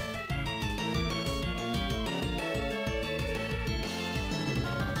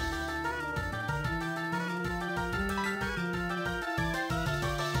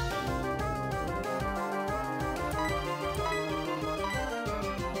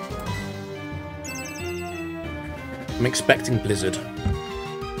 I'm expecting Blizzard.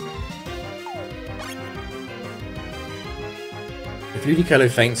 If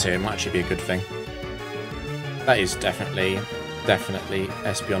Ludicolo faints here, it might actually be a good thing. That is definitely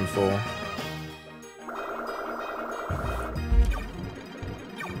Espeon 4.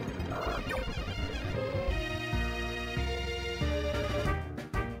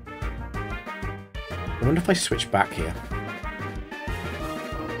 I wonder if I switch back here.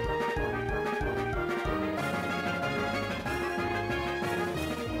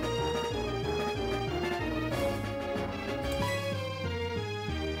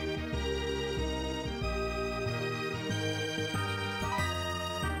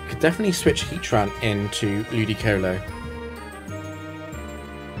 Definitely switch Heatran into Ludicolo.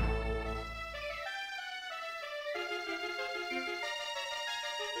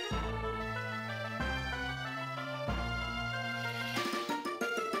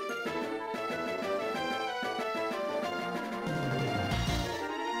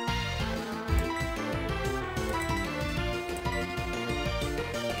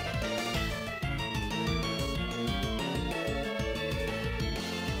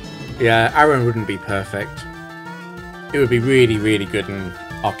 Yeah, Aaron wouldn't be perfect. It would be really, really good in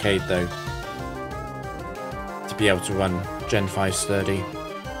Arcade, though, to be able to run Gen 5 Sturdy.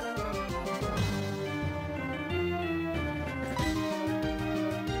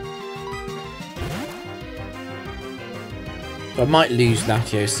 So I might lose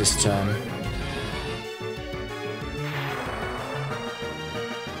Latios this turn.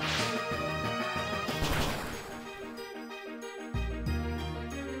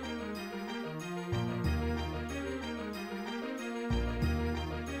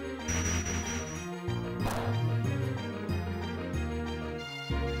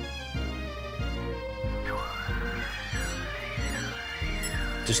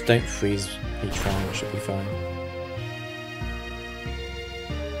 Just don't freeze each one, it should be fine.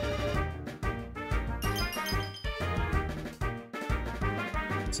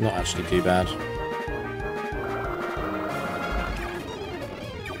 It's not actually too bad.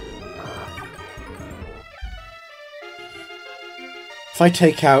 If I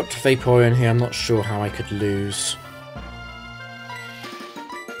take out Vaporeon here, I'm not sure how I could lose.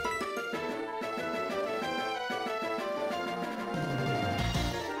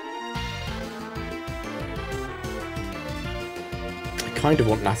 I kind of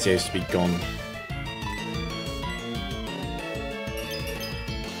want Latios to be gone.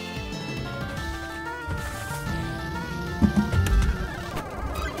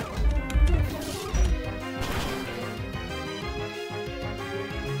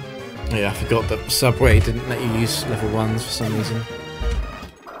 Yeah, I forgot that Subway didn't let you use level 1s for some reason.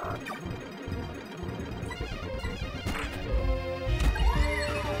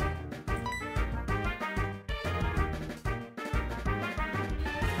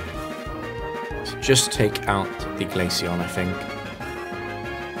 Just take out the Glaceon, I think.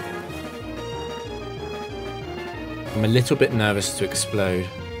 I'm a little bit nervous to explode.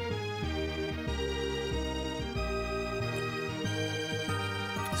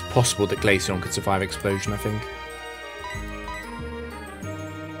 It's possible that Glaceon could survive explosion, I think.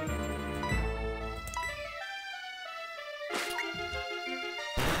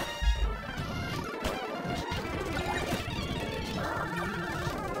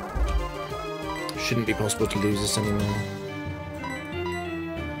 Shouldn't be possible to lose this anymore.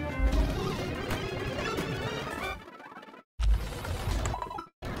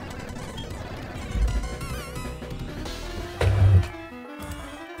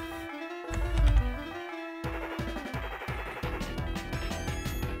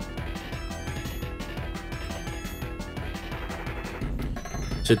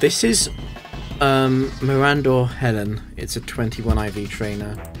 So this is Mirandor Helen. It's a 21 IV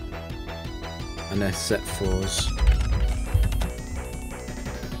trainer. And they're set 4s.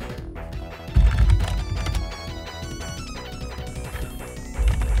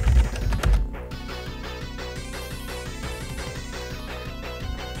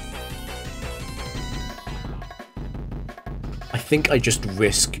 I think I just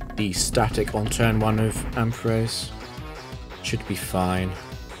risk the static on turn 1 of Ampharos. Should be fine.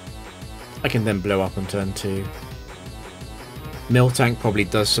 I can then blow up on turn 2. Miltank probably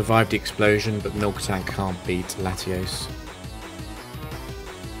does survive the explosion, but Miltank can't beat Latios.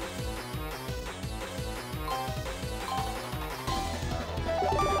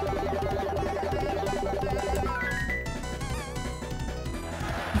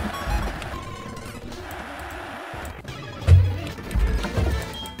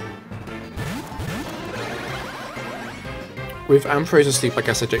 With Ampharos asleep, I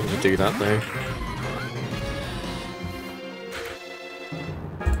guess I don't need to do that though.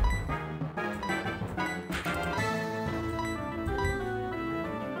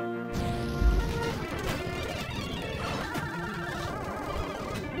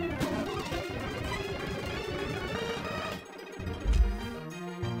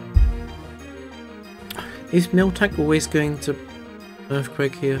 Is Miltank always going to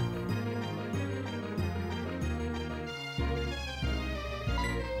Earthquake here?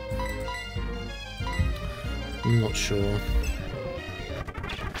 I'm not sure.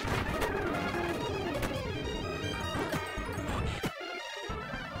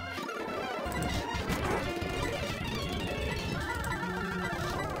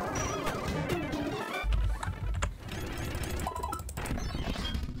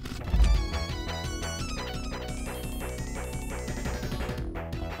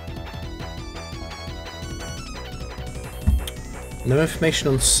 No information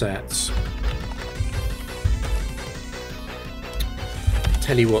on sets.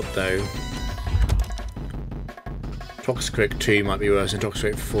 Tell you what though, Toxicroak 2 might be worse than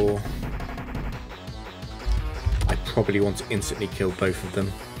Toxicroak 4. I probably want to instantly kill both of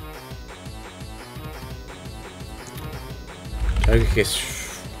them.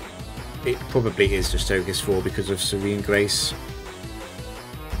 Togekiss, it probably is just Togekiss 4 because of Serene Grace.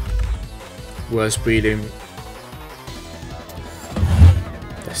 Worst Breloom.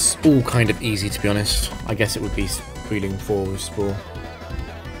 It's all kind of easy to be honest. I guess it would be Breloom 4 with Spore.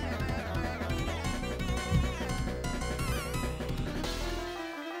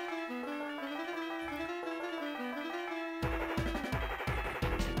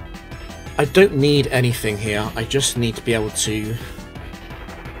 I don't need anything here, I just need to be able to...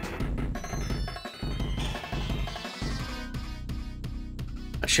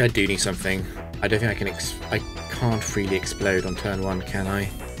 Actually, I do need something. I don't think I can I can't freely explode on turn 1, can I?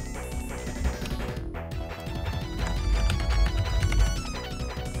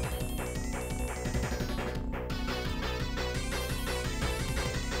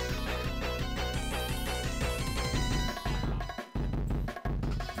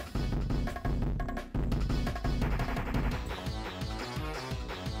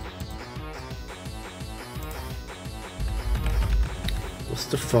 What's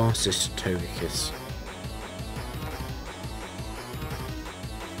the fastest Togekiss?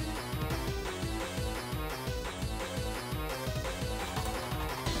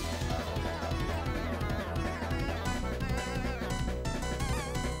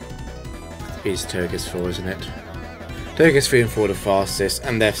 Is Togekiss 4, isn't it? Togekiss 3 and 4 are the fastest,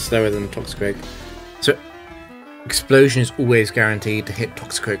 and they're slower than Toxicroak. So, Explosion is always guaranteed to hit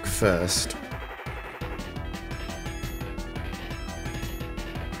Toxicroak first.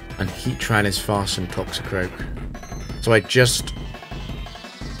 And Heatran is faster than Toxicroak. So I just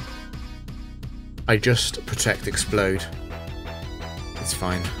protect Explode. It's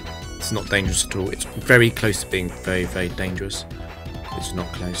fine. It's not dangerous at all. It's very close to being very, very dangerous. It's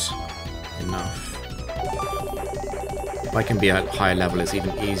not close enough. If I can be at higher level, it's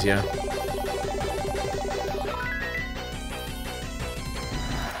even easier.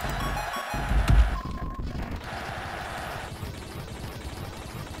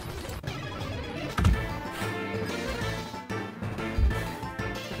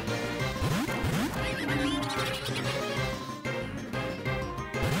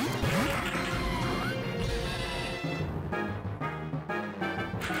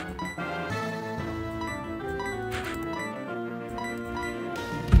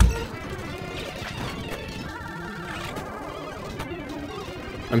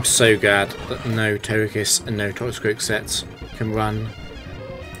 I'm so glad that no Togekiss and no Toxicroak sets can run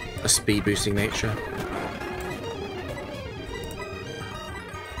a speed boosting nature.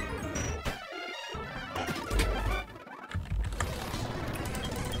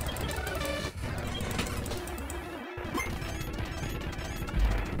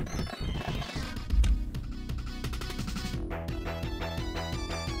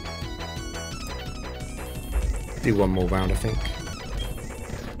 Do one more round, I think.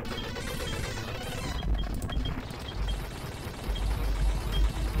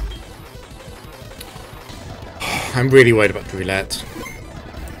 I'm really worried about the roulette.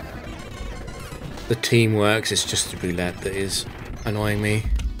 The team works, it's just the roulette that is annoying me.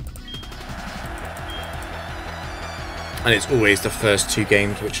 And it's always the first two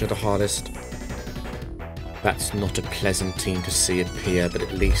games which are the hardest. That's not a pleasant team to see appear, but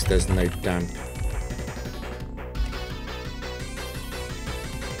at least there's no damp.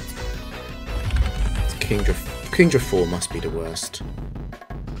 Kingdra 4 must be the worst.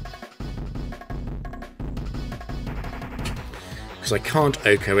 Because I can't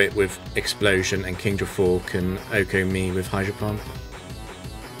Oko it with Explosion, and Kingdra 4 can Oko me with Hydro Pump.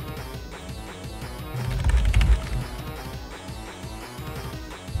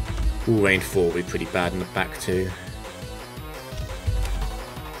 Walrein 4 will be pretty bad in the back too.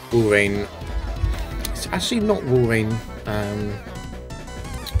 Walrein... It's actually not Walrein...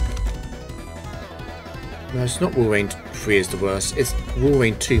 No, it's not Walrein 3 is the worst. It's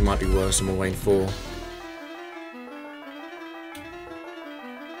Walrein 2 might be worse than Walrein 4.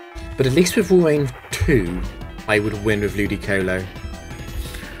 But at least with Walrein 2, I would win with Ludicolo.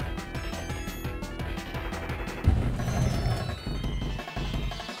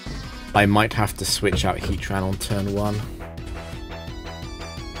 I might have to switch out Heatran on turn 1.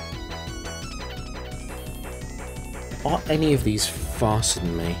 Are any of these faster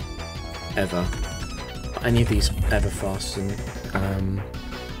than me? Ever? Are any of these ever faster than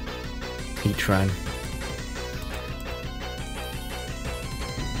Heatran?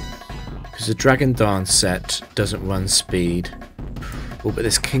 Because the Dragon Dance set doesn't run speed. Oh, but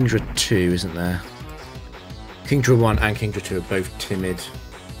there's Kingdra 2, isn't there? Kingdra 1 and Kingdra 2 are both timid.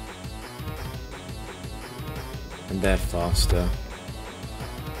 And they're faster.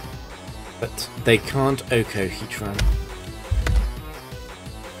 But they can't Oko Heatran.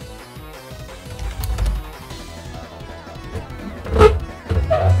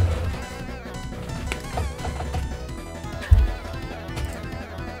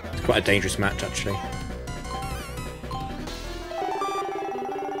 It's quite a dangerous match, actually.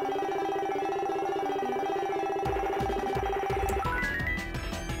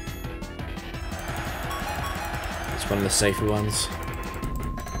 One of the safer ones.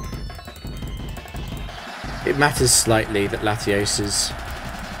 It matters slightly that Latios is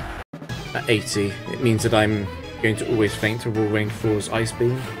at 80. It means that I'm going to always feint to Walrein 4's Ice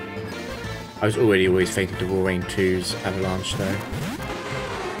Beam. I was already always feinting to Walrein 2's Avalanche though.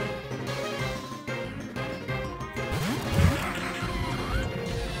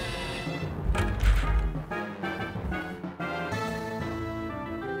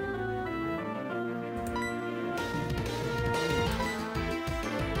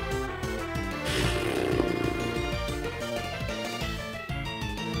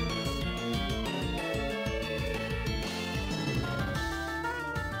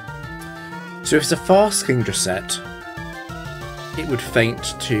 So if it's a fast Kingdra set, it would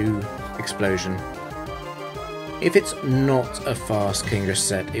feint to Explosion. If it's not a fast Kingdra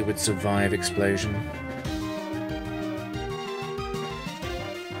set, it would survive Explosion.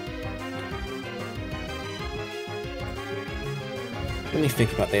 Let me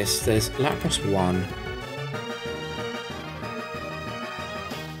think about this. There's Lapras 1.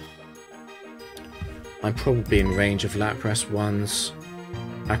 I'm probably in range of Lapras 1's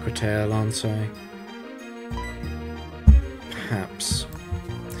Aqua Tail, aren't I? Perhaps.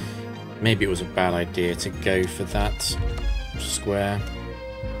 Maybe it was a bad idea to go for that square.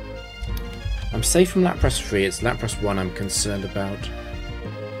 I'm safe from Lapras 3, it's Lapras 1 I'm concerned about.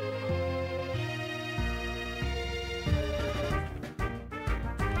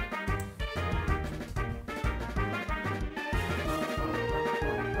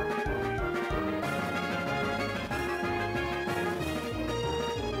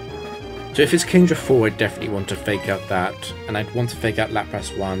 So if it's Kingdra 4, I'd definitely want to fake out that, and I'd want to fake out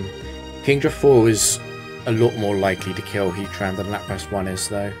Lapras 1. Kingdra 4 is a lot more likely to kill Heatran than Lapras 1 is,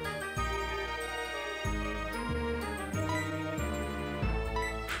 though.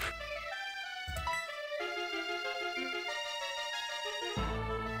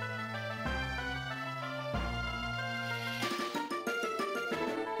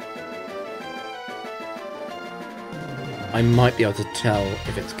 I might be able to tell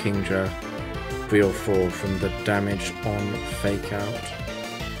if it's Kingdra 3 or 4 from the damage on Fake Out.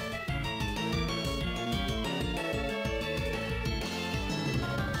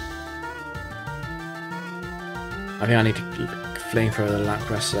 I think I need to Flamethrower the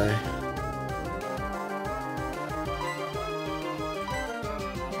Lapras though.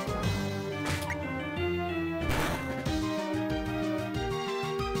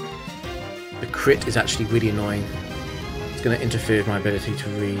 The crit is actually really annoying. It's going to interfere with my ability to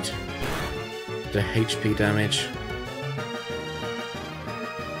read the HP damage.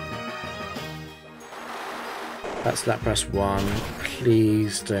 That's Lapras 1.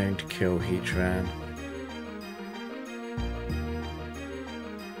 Please don't kill Heatran.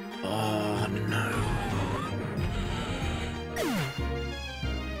 Oh no.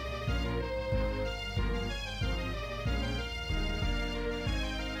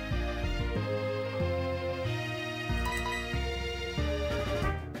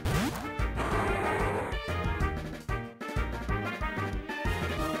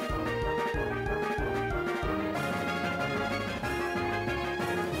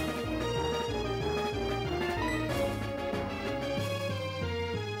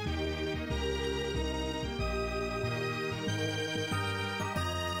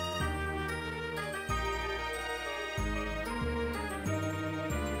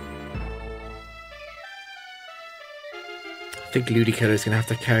 I think Ludicolo is going to have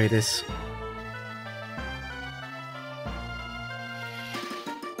to carry this.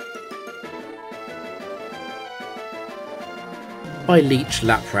 If I leech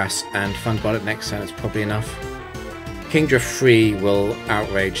Lapras and Thunderbolt next turn, it's probably enough. Kingdra 3 will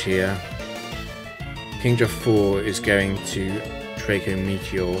outrage here. Kingdra 4 is going to Draco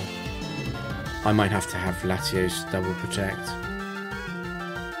Meteor. I might have to have Latios double protect.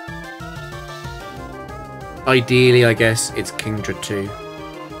 Ideally, I guess, it's Kingdra 2.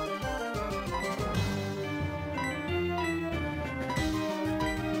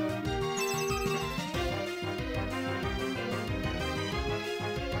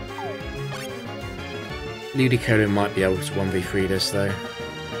 Ludicolo might be able to 1v3 this though.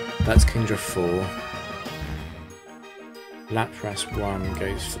 That's Kingdra 4. Lapras 1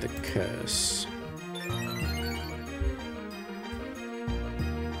 goes for the curse.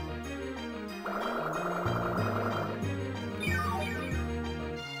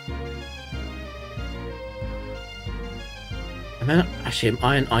 Actually, am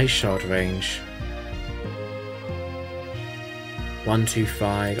I in Ice Shard range? 1, 2,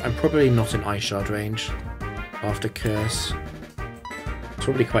 5. I'm probably not in Ice Shard range after Curse. It's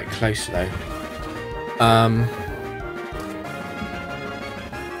probably quite close though.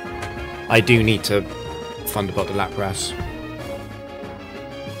 I do need to Thunderbolt the Lapras.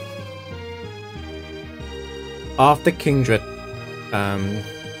 After Kingdra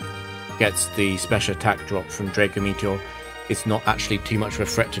gets the special attack drop from Draco Meteor, it's not actually too much of a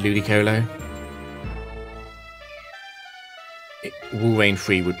threat to Ludicolo. Walrein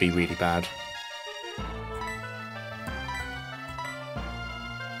 3 would be really bad.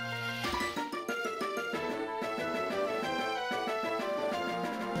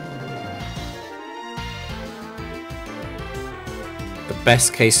 The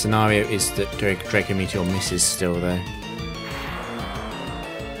best case scenario is that Draco Meteor misses still though.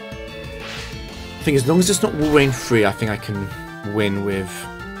 I think as long as it's not Walrein 3, I think I can win with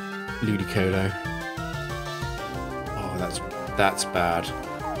Ludicolo. Oh, that's bad.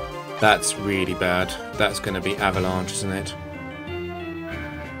 That's really bad. That's going to be Avalanche, isn't it?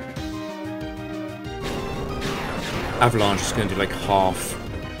 Avalanche is going to do like half.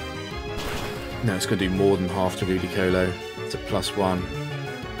 No, it's going to do more than half to Ludicolo. It's a +1.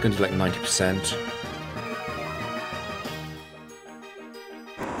 It's going to do like 90%.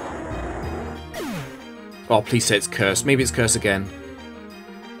 Oh, please say it's Curse. Maybe it's Curse again.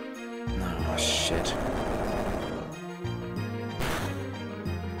 No, oh, shit.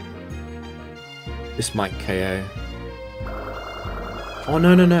 This might KO. Oh,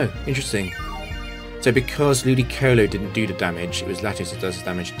 no, no, no. Interesting. So because Ludicolo didn't do the damage, it was Latios that does the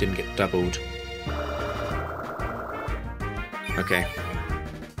damage, it didn't get doubled. Okay.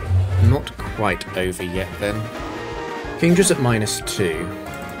 Not quite over yet then. Kingdra's at -2.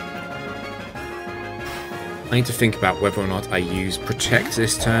 I need to think about whether or not I use Protect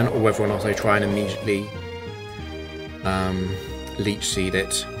this turn, or whether or not I try and immediately Leech Seed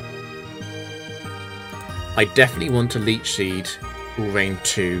it. I definitely want to Leech Seed Walrein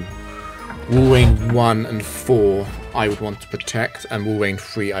 2. Walrein 1 and 4 I would want to protect, and Walrein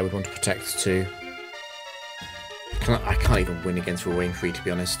 3 I would want to protect too. I can't even win against Walrein 3 to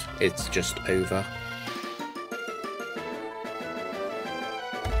be honest. It's just over.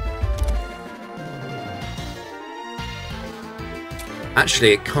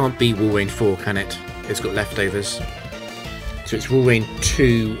 Actually, it can't be Walrein 4, can it? It's got leftovers. So it's Walrein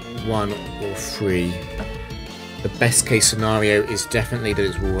 2, 1 or 3. The best case scenario is definitely that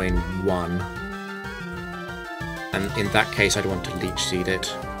it's Walrein 1. And in that case, I'd want to Leech Seed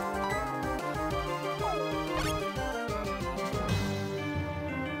it.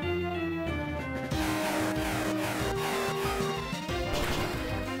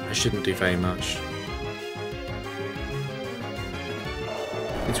 I shouldn't do very much.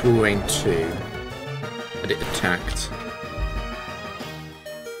 It's Walrein 2. I that it attacked.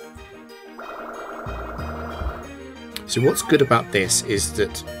 So what's good about this is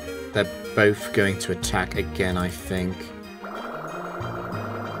that they're both going to attack again, I think.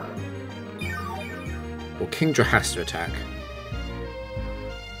 Well, Kingdra has to attack.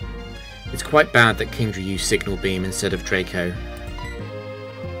 It's quite bad that Kingdra used Signal Beam instead of Draco.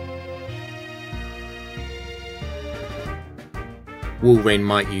 Walrein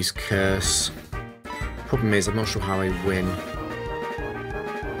might use Curse. Problem is, I'm not sure how I win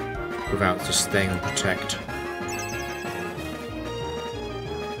without just staying on Protect.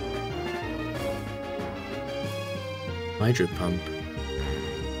 Hydro Pump.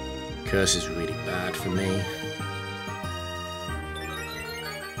 Curse is really bad for me.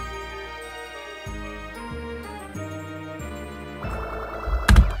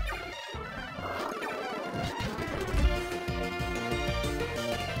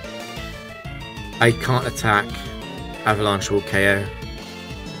 I can't attack. Avalanche will KO.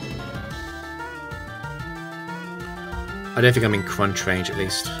 I don't think I'm in crunch range, at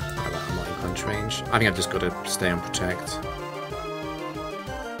least. I'm not in crunch range. I think I've just got to stay on Protect.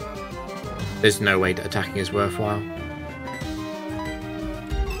 There's no way that attacking is worthwhile.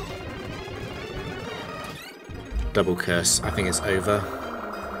 Double Curse. I think it's over.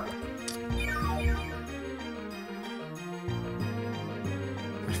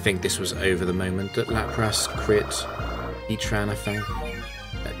 I think this was over the moment that Lapras crit Heatran, I think.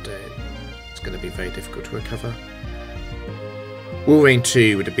 But it's going to be very difficult to recover. Walrein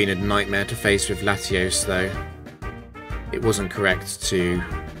 2 would have been a nightmare to face with Latios, though. It wasn't correct to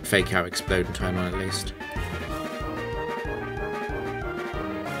fake out Explode and turn on, at least.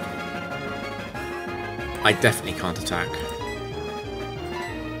 I definitely can't attack.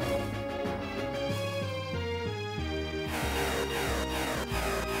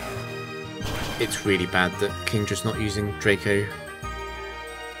 It's really bad that Kingdra's not using Draco.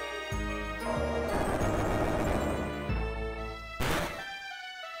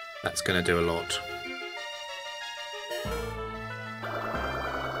 That's going to do a lot.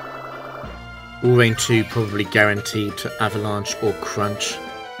 Walrein 2 probably guaranteed to Avalanche or Crunch.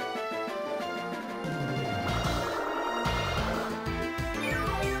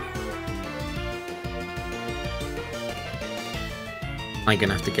 I'm going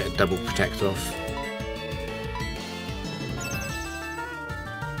to have to get a double Protect off.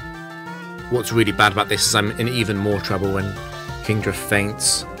 What's really bad about this is I'm in even more trouble when Kingdra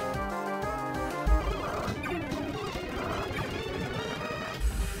faints.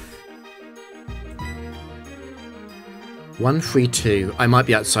 One, 3, 2. I might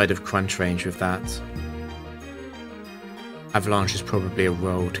be outside of crunch range with that. Avalanche is probably a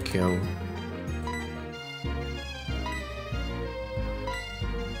roll to kill.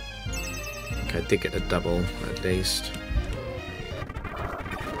 Okay, I did get a double at least.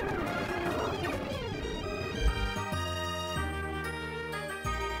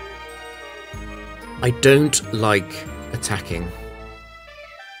 I don't like attacking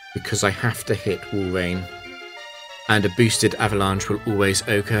because I have to hit Walrein. And a boosted Avalanche will always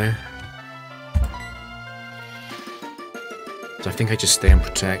OHKO. So I think I just stay on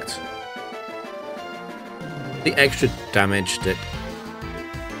Protect. The extra damage that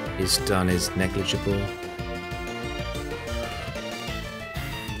is done is negligible.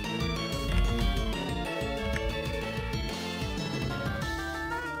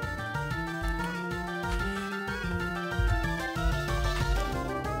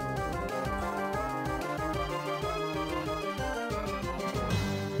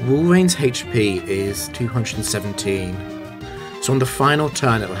 Walrein's HP is 217, so on the final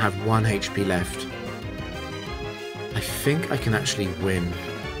turn it'll have 1 HP left. I think I can actually win.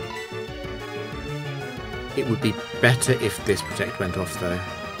 It would be better if this Protect went off though.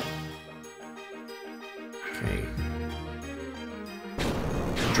 Okay.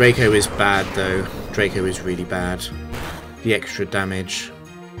 Draco is bad though. Draco is really bad. The extra damage.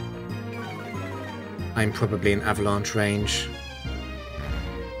 I'm probably in Avalanche range.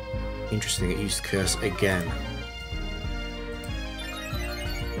 Interesting, it used Curse again.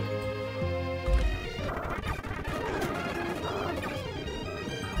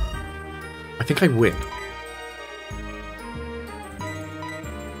 I think I win.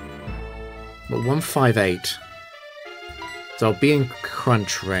 But 158. So I'll be in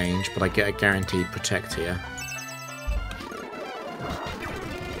crunch range, but I get a guaranteed Protect here.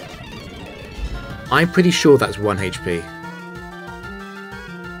 I'm pretty sure that's 1 HP.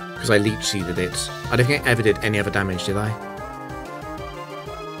 Because I leech seeded it. I don't think I ever did any other damage, did I?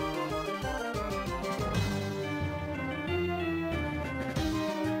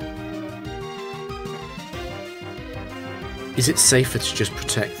 Is it safer to just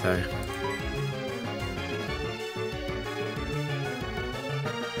protect though?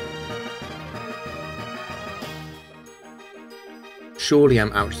 Surely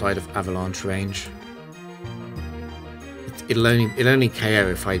I'm outside of avalanche range. It'll only KO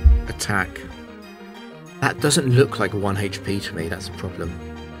if I attack. That doesn't look like 1 HP to me, that's a problem.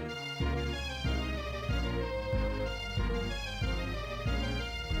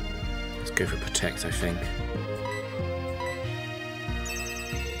 Let's go for protect, I think.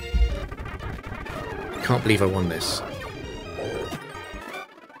 I can't believe I won this.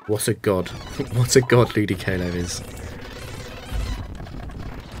 What a god. What a god Ludicolo is.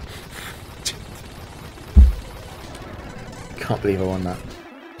 Can't believe I won that.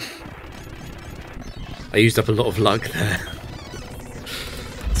 I used up a lot of luck there.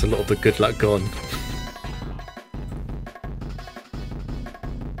 It's a lot of the good luck gone.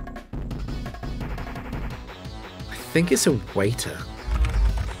 I think it's a waiter.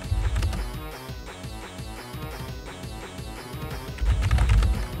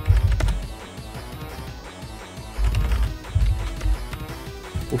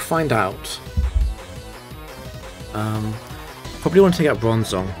 We'll find out. Probably want to take out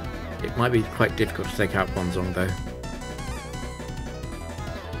Bronzong. It might be quite difficult to take out Bronzong though.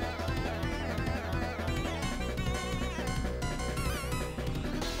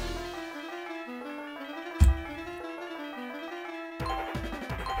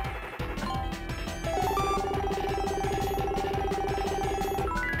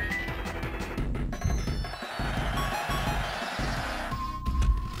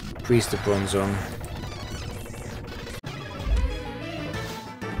 Priest of Bronzong.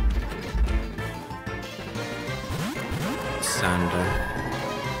 Sander.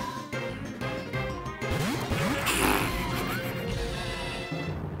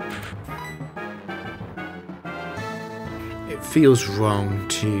 It feels wrong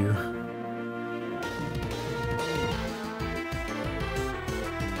to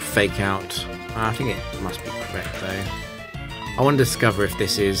fake out. I think it must be correct though. I want to discover if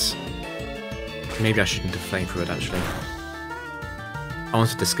this is... Maybe I shouldn't have flamed through it actually. I want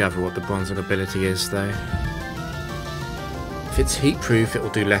to discover what the Bronzong ability is though. If it's heat proof, it will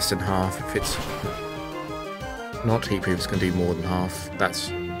do less than half. If it's not heat proof, it's going to do more than half. That's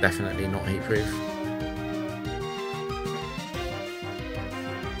definitely not heat proof.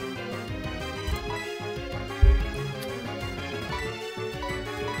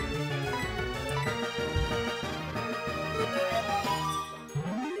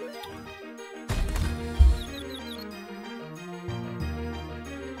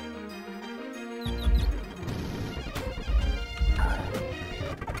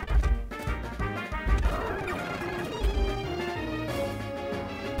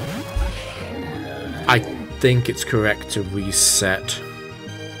 I think it's correct to reset.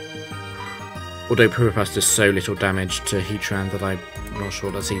 Although Puropas does so little damage to Heatran that I'm not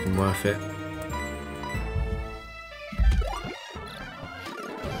sure that's even worth it.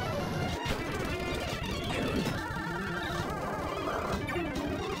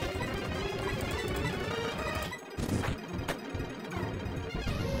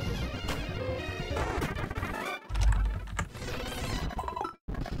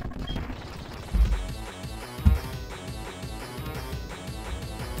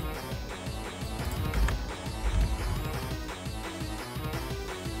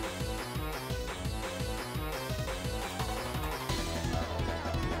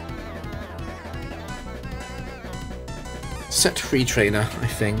 Set free trainer, I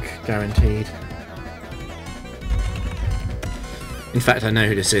think, guaranteed. In fact, I know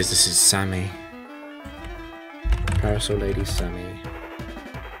who this is. This is Sammy. Parasol Lady Sammy.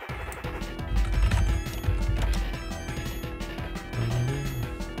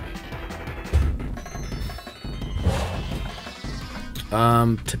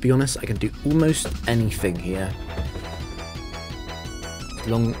 To be honest, I can do almost anything here. As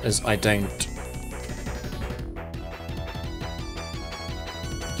long as I don't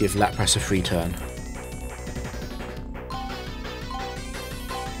give Lapras a free turn.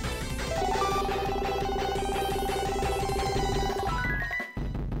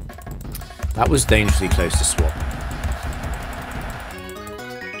 That was dangerously close to swap.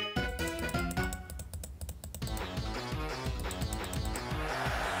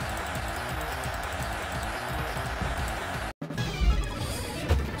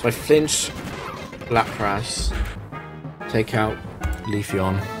 So I flinch Lapras, take out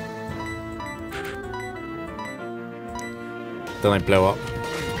Leafeon, then I blow up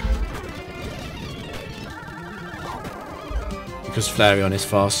because Flareon is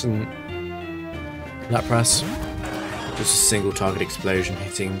fast and Lapras. Just a single target explosion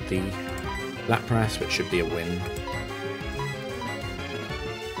hitting the Lapras, which should be a win.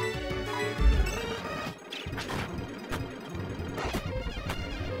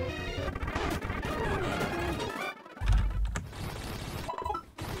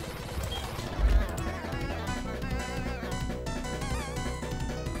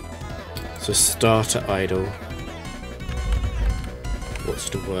 So starter idle. What's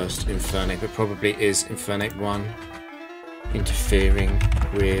the worst? Infernape. It probably is Infernape 1 interfering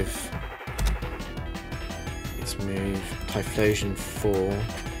with its move. Typhlosion 4.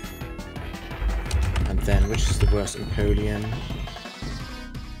 And then, which is the worst? Empoleon.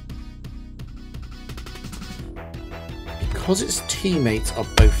 Because its teammates are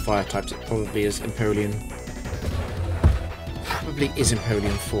both fire types, it probably is Empoleon. Probably is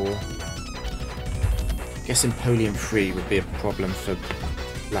Empoleon 4. I guess Empoleon 3 would be a problem for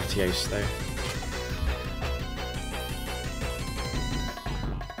Latios though.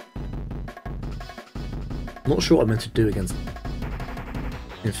 I'm not sure what I'm meant to do against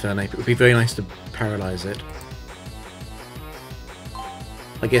Infernape. It would be very nice to paralyze it.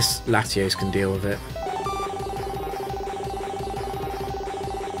 I guess Latios can deal with it.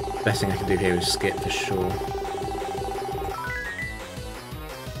 Best thing I can do here is skip for sure.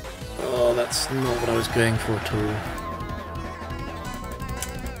 Oh, that's not what I was going for at all.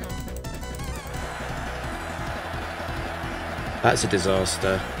 That's a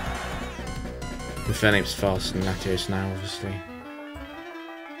disaster. Infernape's faster than Latios now, obviously.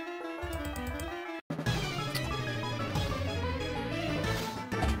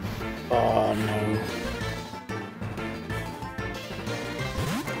 Oh no.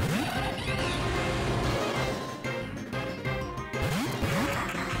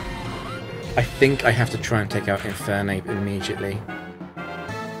 I think I have to try and take out Infernape immediately.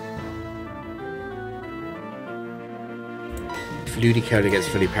 If Ludicolo gets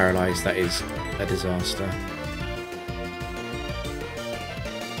fully paralysed, that is a disaster.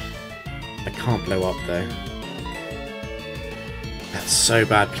 I can't blow up though. That's so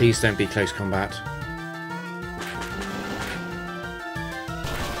bad. Please don't be close combat.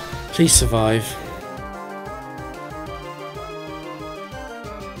 Please survive.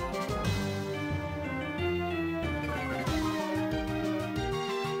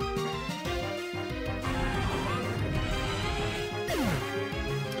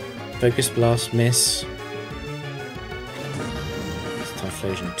 Focus Blast, miss. It's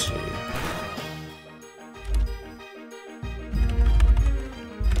Typhlosion 2.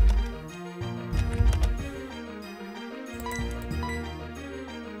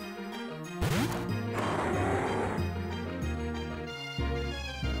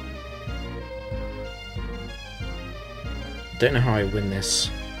 Don't know how I win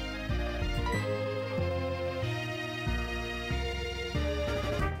this.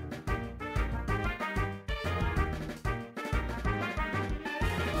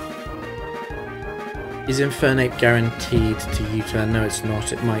 Is Infernape guaranteed to U-turn? No, it's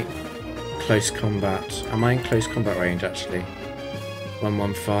not. It might close combat. Am I in close combat range, actually?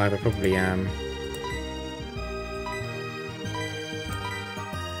 115, I probably am.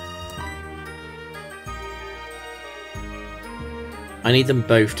 I need them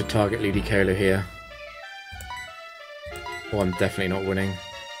both to target Ludicolo here. Or I'm definitely not winning.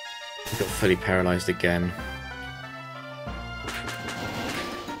 I got fully paralysed again.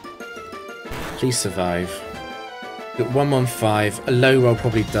 Please survive. Got 115. A low roll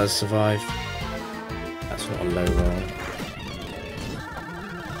probably does survive. That's not a low roll.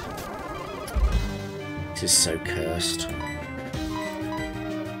 This is so cursed.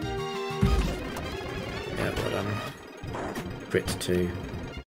 Yeah, well done. Crit 2.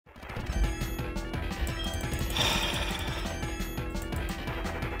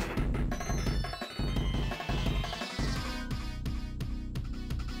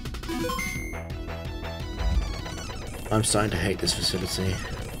 I'm starting to hate this facility.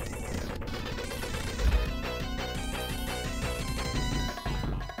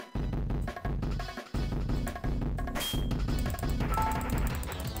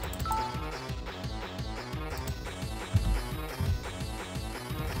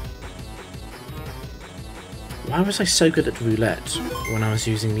 Why was I so good at roulette when I was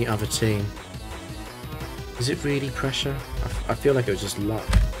using the other team? Is it really pressure? I feel like it was just luck.